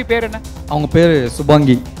மனைவி பேர் என்ன? அவங்க பேரு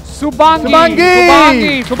சுபாங்கி. சுபாங்கி.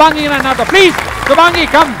 சுபாங்கி. சுபாங்கி என்ன? Please Shubhangi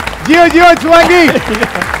come. ஜியோ ஜியோ சுபாங்கி.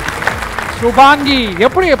 சுபாங்கி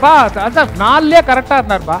எப்படிப்பா? அதான் நாலுலயே கரெக்டா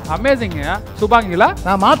இருந்தாருப்பா. அமேசிங். சுபாங்கில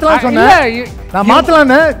நான் மாத்தலாம் சொன்னேன். நான்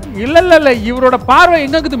மாத்தலாம்னு. இல்ல இல்ல இல்ல, இவரோட பார்வை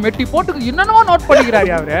எங்கக்குது மெட்டி போட்டு என்னென்னவோ நோட்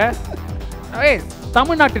பண்ணிக்கிறாரு அவரு. ஏய்,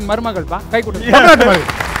 தமிழ்நாட்டின் மருமகள்ப்பா. கை கொடுங்க.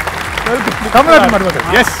 தமிழ்நாட்டு மருமகள்.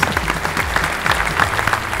 எஸ்.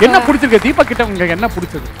 என்ன பிடிச்சிருக்கு தீபக் கிட்ட? உங்களுக்கு என்ன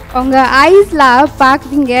பிடிச்சது? உங்க ஐஸ்ல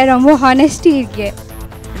பாக்குறீங்க ரொம்ப ஹானஸ்டி இருக்கு.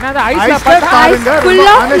 என்னது ஐஸ்ல பார்த்தா full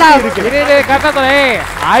of love இருக்கு. இரு கரெக்ட்டா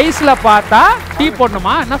ஐஸ்ல பார்த்தா டீ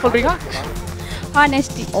போடணுமா? என்ன சொல்றீங்க?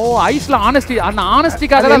 ஹானஸ்டி. ஓ, ஐஸ்ல ஹானஸ்டி. அந்த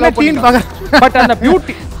ஹானஸ்டிக்காக தான் லவ் பண்ணுங்க. பட் அந்த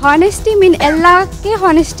பியூட்டி ஹானஸ்டி மீன் எல்லாக்கே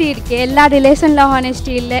ஹானஸ்டி இருக்கு. எல்லா ரிலேஷன்ல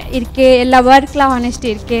ஹானஸ்டி இல்ல இருக்கு. எல்லா வர்க்ல ஹானஸ்டி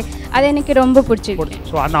இருக்கு. அது எனக்கு ரொம்ப பிடிச்சிருக்கு.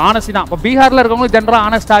 சோ அந்த ஹானஸ்டி தான். அப்ப பீகார்ல இருக்கவங்க ஜெனரலா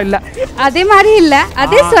ஹானஸ்டா இல்ல. அதே மாதிரி இல்ல.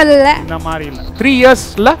 அதே சொல்லல. இந்த மாதிரி இல்ல. 3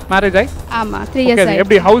 இயர்ஸ்ல மேரேஜ் ஆயி? ஆமா, 3 இயர்ஸ் ஆயி.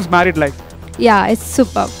 எப்படி house married life? Yeah, it's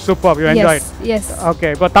superb. Superb. You enjoyed? Yes.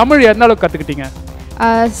 Okay. இப்போ தமிழ் எந்த அளவுக்கு கத்துக்கிட்டீங்க?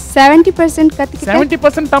 70% கத்துக்கிட்டேன்.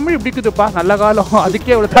 70% தமிழ் இப்படி இருக்குதுப்பா. நல்ல காலம்.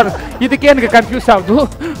 அதுக்கே இவ்வளவு இதுக்கே எனக்கு கன்ஃபியூஸ் ஆகுது.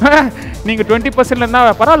 நீங்க 20% இருந்தா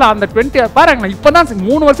பரவாயில்ல. அந்த 20 பாருங்க, இப்பதான்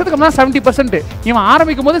 3 வருஷத்துக்கு முன்னாடி 70%. இவன்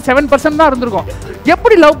ஆரம்பிக்கும் போது 7% தான் இருந்திருக்கும்.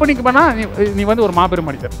 எப்படி லவ் பண்ணிக்கப்பனா நீ வந்து ஒரு மாபெரும்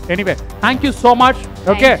மனிதர். Anyway thank you so much.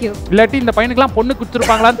 Okay, இல்லாட்டி இந்த பையனுக்குலாம் பொண்ணு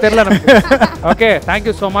கொடுத்துருப்பாங்களான்னு தெரியல நமக்கு. Okay, thank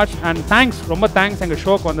you so much and thanks, ரொம்ப thanks எங்க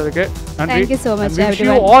ஷோக்கு வந்ததுக்கு. நன்றி. Thank you so much everyone.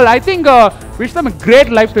 You all, I think wish them a great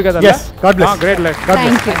life together. Yes, God bless. Great life.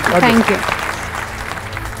 Thank you. Thank you.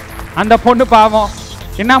 அந்த பொண்ணு பாவம்.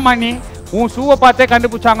 என்னம்மா நீ உன் ஷூவை பார்த்தே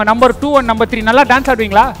கண்டுபிடிச்சாங்க. நம்பர் 2 and நம்பர் 3 நல்லா டான்ஸ்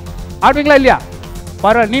ஆடுவீங்களா? ஆடுவீங்களா இல்லையா?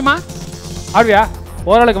 பரவாயில்ல. நீமா ஆடுவியா?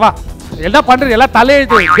 ஓரளவுக்கு வா. எல்லாம் பண்றது எல்லாம்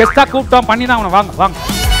தலையெழுத்து. கெஸ்டா கூப்பிட்டோம் பண்ணி தான் அவனை. வாங்க வாங்க.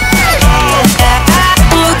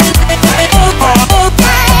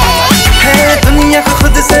 दुनिया को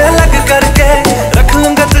खुद से अलग करके रख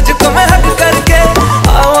लूंगा तुझको मैं हक करके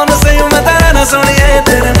I wanna say you मैं तेरा ना सुनिए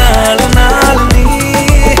तेरे नाल नाल नी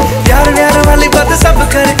प्यार प्यार वाली बात सब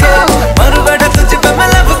करके मर बैठा तुझ पे मैं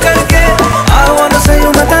लव करके I wanna say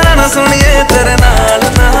you मैं तेरा ना सुनिए तेरे नाल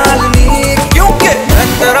नाल नी क्योंकि मैं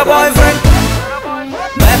तेरा बॉयफ्रेंड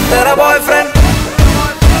मैं तेरा बॉयफ्रेंड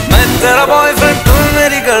मैं तेरा बॉयफ्रेंड तू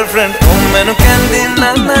मेरी गर्लफ्रेंड तू मैनू कहंदी ना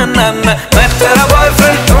ना ना ना मैं तेरा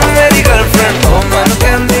बॉयफ्रेंड तू मेरी गर्लफ्रेंड तू मैनू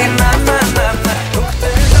कहंदी ना ना ना ना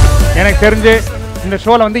எனக்கு தெரிஞ்சு இந்த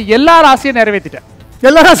ஷோல வந்து எல்லா ராசியும் நிறைவேத்திட்டேன்.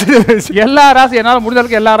 எல்லா ராசி என்னால முடிஞ்ச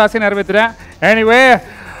அளவுக்கு எல்லா ராசியும் நிறைவேத்துறேன். எனிவே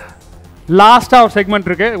லாஸ்டா ஒரு செக்மெண்ட்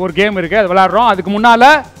இருக்கு, ஒரு கேம் இருக்கு, அது விளையாடுறோம். அதுக்கு முன்னால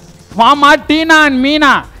மாமா டீனா அண்ட்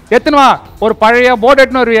மீனா எத்தனை வா ஒரு பழைய போர்டு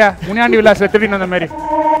எட்டுன்னு வருவியா? முனியாண்டி விலாச திருடின்னு வந்த மாதிரி.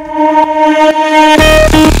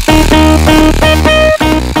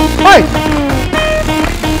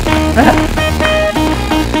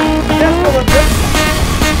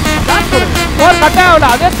 கட்டாயம்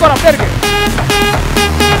அதே ஸ்கோர் அப்படியே இருக்கு.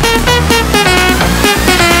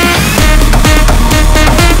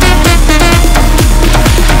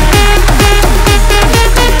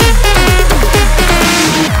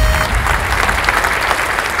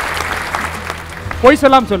 போய்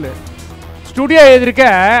சொல்லாம சொல்லு. ஸ்டுடியோ எழுதிருக்க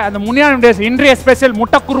அந்த முனியாண்டி இன்றைய ஸ்பெஷல்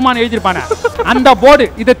முட்டை குருமான்னு எழுதிருப்பானே அந்த போர்டு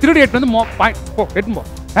இதை திருடி எட்டு வந்து எட்டு போ.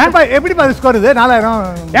 எப்படி ஸ்கோர் இது?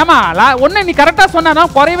 4000. ஏமா ஒன்னு நீ கரெக்டா சொன்னா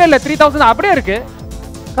குறையவே இல்லை. 3000 அப்படியே இருக்கு.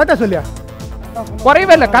 கரெக்டா சொல்லியா?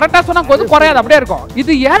 குறையவே இல்லை. கரெக்டா சொன்னா கொஞ்சம் குறையாது, அப்படியே இருக்கும்.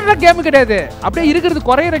 இது ஏற கேம் கிடையாது, அப்படியே இருக்கிறது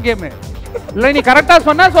குறையிற கேம். இல்லை நீ கரெக்டாக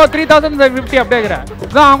சொன்ன. ஸோ 3050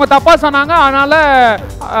 அப்படியே அவங்க தப்பாக சொன்னாங்க, அதனால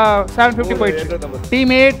 750 போயிடுச்சு.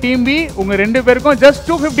 டீம் ஏ டீம் பி உங்க 2 பேருக்கும் ஜஸ்ட்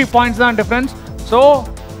 250 பாயிண்ட்ஸ் தான் difference. So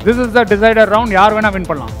this is the decider round. யார் வேணா வின்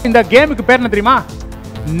பண்ணலாம். இந்த கேமுக்கு பேர் என்ன தெரியுமா?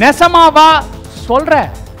 நெசமாவா சொல்ற.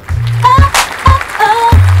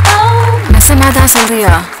 நெசமாதா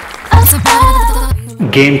சொல்றியா?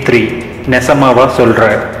 கேம் 3 நெசமாவா சொல்ற.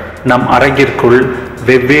 நம் அரங்கிற்குள்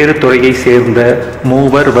வெவ்வேறு துறையை சேர்ந்த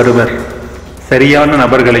மூவர் வருவர். சரியான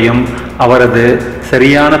நபர்களையும் அவரது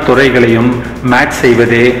சரியான துறைகளையும் மேட்ச்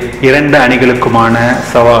செய்வதே 2 அணிகளுக்குமான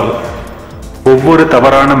சவால். ஒவ்வொரு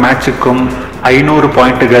தவறான மேட்சுக்கும் 500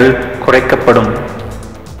 பாயிண்ட்டுகள் குறைக்கப்படும்.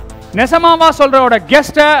 நெசமாவா சொல்றோட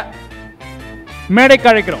கெஸ்ட மேடைக்கு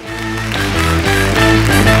அழைக்கிறோம்.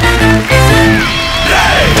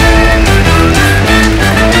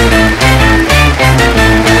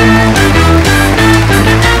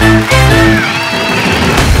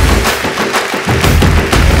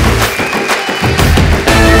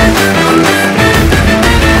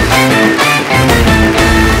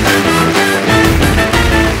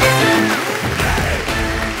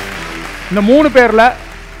 இந்த 3 பேர்ல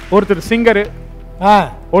ஒருத்தர் சிங்கரு,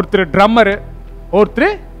 ஒருத்தர் ட்ரம்மரு,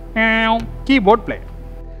 ஒருத்தர் keyboard player.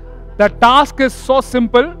 The task is so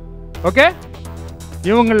simple. Okay,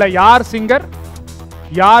 இவங்கள யார் சிங்கர்,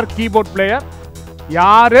 யார் கீபோர்ட் பிளேயர்,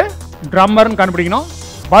 யாரு ட்ரம்மர்னு கண்டுபிடிக்கணும்.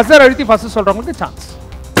 பஸர் அழுத்தி ஃபர்ஸ்ட் சொல்றவங்களுக்கு சான்ஸ்.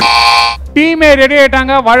 டீமே ரெடி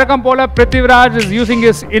ஆயிட்டாங்க. வழக்கம் போல Prithviraj is using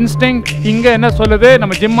his instinct. இங்க என்ன சொல்லுது?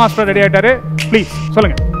 நம்ம ஜிம் மாஸ்டர் ரெடி ஆயிட்டாரு. ப்ளீஸ்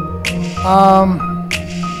சொல்லுங்க.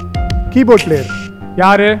 கீபோர்ட் பிளேயர்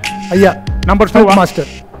யாரு? ஐயா. Number 2 master.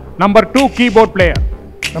 Number 2 keyboard player.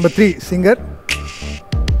 Number 3 singer.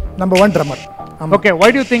 Number 1 drummer. Okay, why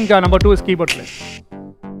do you think number 2 is keyboard player?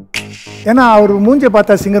 ஏன்னா அவர் மூஞ்சி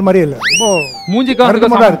பார்த்தா சிங்கர் மாதிரியே இல்லை. மூஞ்சிக்கு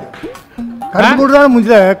கரும்புடான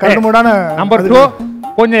மூஞ்சில கரும்புடான. நம்பர் 2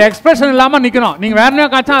 கொஞ்சம் எக்ஸ்பிரஷன் இல்லாம நிக்கணும். நீங்க வேற என்ன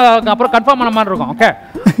காச்சா அப்புறம் கன்ஃபார்ம் பண்ண மாதிரி இருக்கும். ஓகே,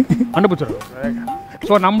 கண்டுபிடிச்சிடும்.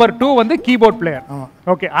 ஸோ நம்பர் 2 வந்து கீபோர்ட் பிளேயர்.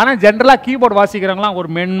 ஓகே, ஆனால் ஜென்ரலாக கீபோர்ட் வாசிக்கிறவங்களாம் ஒரு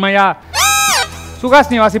மென்மையா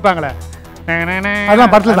சுகாசினி வாசிப்பாங்களே,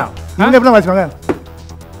 அதான் படத்துல தான். நீங்க எப்படி வாசிப்பாங்க?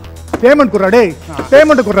 பேமெண்ட் குறா டேய்,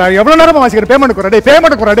 பேமெண்ட் குறா, எவ்வளவு நேரமா வாசிக்கிற பேமெண்ட் குறா டேய்,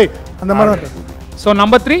 பேமெண்ட் குறா டேய், அந்த மாதிரி. ஸோ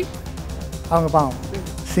நம்பர் 3 அவங்க பாவம்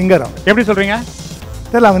சிங்கர். எப்படி சொல்றீங்க?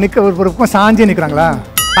 தெரியல, அவங்க நிக்க ஒரு பக்கம் சாஞ்சி நிக்கிறாங்களா?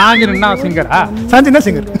 சாஞ்சி நின்னா சிங்கரா? சாஞ்சினா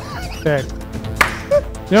சிங்கர். சரி,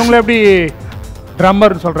 இவங்களை எப்படி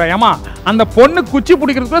ட்ரம்மர்னு சொல்றேன்? ஏமா அந்த பொண்ணு குச்சி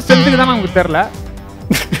பிடிக்கிறதுக்குள்ள செல்லுக்கு தான் நமக்கு தெரியல.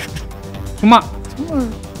 சும்மா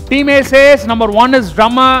team A chassis number 1 is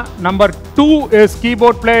drummer, number 2 is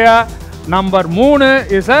keyboard player, number 3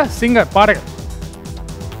 is a singer பாடகர்.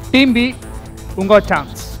 டீம் பி உங்க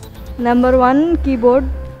chance. Number 1 keyboard.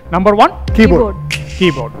 Number 1 keyboard.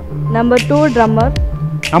 Keyboard. Number 2 drummer.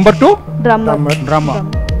 Number 2 drummer. Drummer.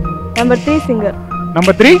 Number 3 singer.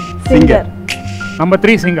 Number 3 singer. Number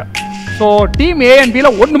 3 singer. So team A and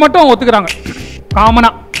பியில் ஒன்று மட்டும் ஒத்துக்கிறாங்க,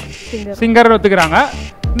 காமனாக singer ஒத்துக்கிறாங்க.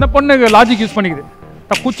 இந்த பொண்ணுக்கு லாஜிக் யூஸ் பண்ணிக்குது.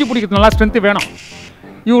 குச்சி பிடிக்கிறது நல்லா ஸ்ட்ரென்த்து வேணும்,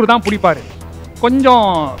 இவர் தான் பிடிப்பாரு, கொஞ்சம்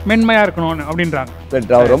மென்மையாக இருக்கணும்னு அப்படின்றாங்க.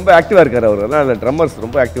 ரொம்ப ஆக்டிவாக இருக்காரு அவர். அதனால் ட்ரம்மர்ஸ்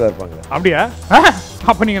ரொம்ப ஆக்டிவாக இருப்பாங்க. அப்படியா?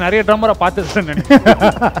 அப்போ நீங்கள் நிறைய ட்ரம்மரை பார்த்துட்டு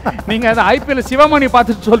நீங்கள் அதை ஐபிஎல் சிவமணி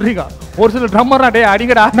பார்த்துட்டு சொல்கிறீங்க. ஒரு சில ட்ரம்மர்லாம் டே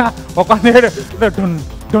அடிங்கடா உட்காந்து டுன்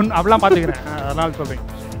டுன் அப்படிலாம் பார்த்துக்கிறேன், அதனால சொல்கிறீங்க.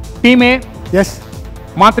 டீமே S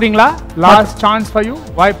மாத்துறீங்களா? Last chance for you.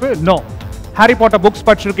 வாய்ப்பு நோ. ஹாரி பாட்டர் புக்ஸ்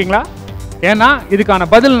படிச்சிருக்கீங்களா? ஏன்னா இதுக்கான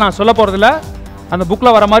பதில் நான் சொல்ல போறதில்ல, அந்த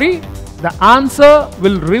புக்ல வர மாதிரி the answer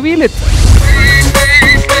will reveal it.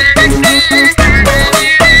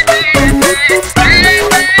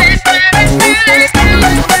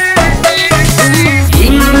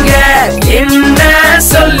 இங்க என்ன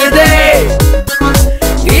சொல்லுதே,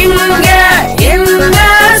 இங்க என்ன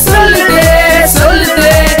சொல்லுதே,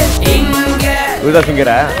 சொல்லுதே இங்க. இதுதான்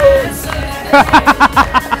சிங்கரா?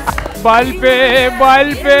 பல்பே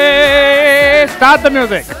பல்பே. Start the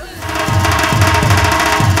music.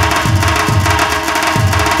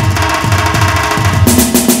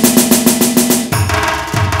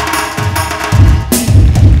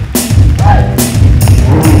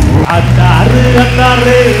 அத்தாரு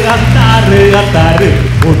அத்தாரு அத்தாரு அத்தாரு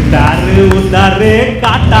உத்தாரு உத்தாரு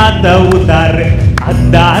காட்டாத உத்தாரு.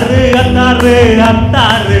 அத்தாரு அத்தாரு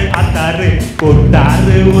அத்தாரு அத்தாரு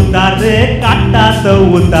உத்தாரு உத்தாரு காட்டாத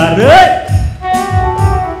உத்தாரு.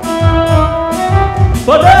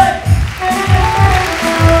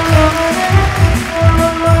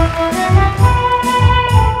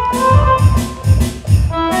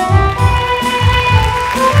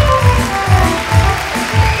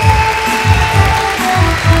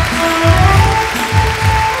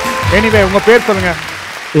 எனிவே உங்க பேர் சொல்லுங்க.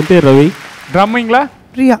 என் பேர் ரவி. ட்ரம்மிங்களா?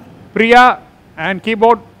 பிரியா. Priya and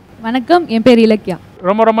keyboard. வணக்கம், என் பேர் இலக்கியா.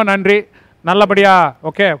 ரொம்ப ரொம்ப நன்றி, நல்லபடியா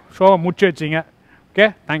ஓகே ஷோவை முடிச்சு வச்சிங்க. Okay,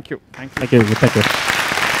 thank you.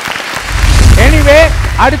 எனிவே,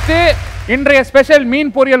 அடுத்து இன்றைய ஸ்பெஷல்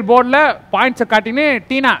மீன் பொரியல் போர்டில் பாயிண்ட்ஸை காட்டின்னு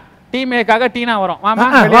டீனா டீமேக்காக டீனா வரும். வாமா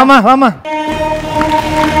வாமா வாமா.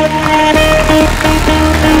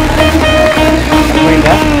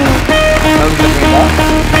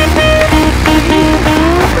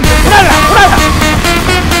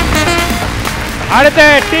 அடுத்து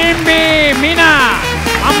டீம் பி மீனா.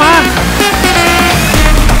 ஆமா,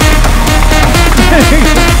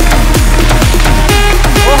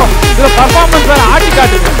 ஓஹோ, இதுல பர்ஃபார்மன்ஸ் வேற ஆட்டி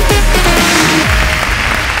காட்டுது.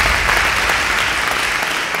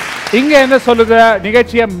 இங்க என்ன சொல்லுது,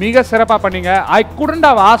 நிகழ்ச்சியை மிக சிறப்பா பண்ணீங்க. I couldn't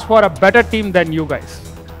have asked for a better team than you guys.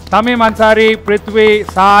 Tamim Ansari, Prithvi,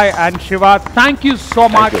 Sai and Shiva, thank you so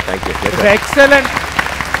much. Thank you. It's excellent.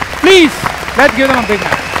 Please, let's give them a big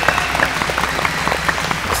hand.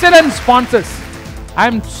 Excellent sponsors. I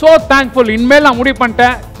am so thankful. இன்மேல் நான் முடிவு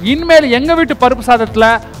பண்ணிட்டேன், இன்மேல் எங்க வீட்டு பருப்பு சாதத்துல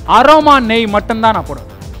aroma நெய் மட்டும்தான் நான் போடுவேன்.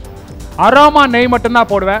 அரோமா நெய் மட்டும்தான்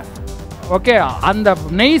போடுவேன். ஓகே, அந்த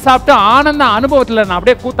நெய் சாப்பிட்டு ஆனந்த அனுபவத்தில் நான்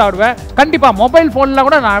அப்படியே கூத்தாடுவேன். கண்டிப்பாக மொபைல் ஃபோனில்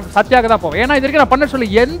கூட நான் சத்யாக தான் போவேன். ஏன்னா இது வரைக்கும் நான் பண்ண சொல்லி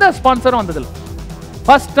எந்த ஸ்பான்சரும் வந்ததில்லை.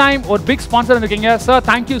 ஃபர்ஸ்ட் டைம் ஒரு பிக் ஸ்பான்சர் இருக்கீங்க சார்.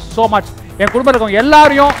 Thank you so much. என் குடும்பம் இருக்கவங்க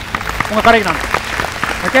எல்லாரையும் உங்கள் கடைக்கு நான்.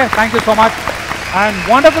 Okay, thank you so much and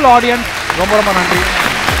wonderful audience. ரொம்ப ரொம்ப நன்றி.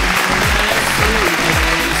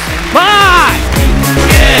 பாய்.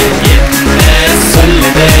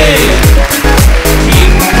 சொல்லுதே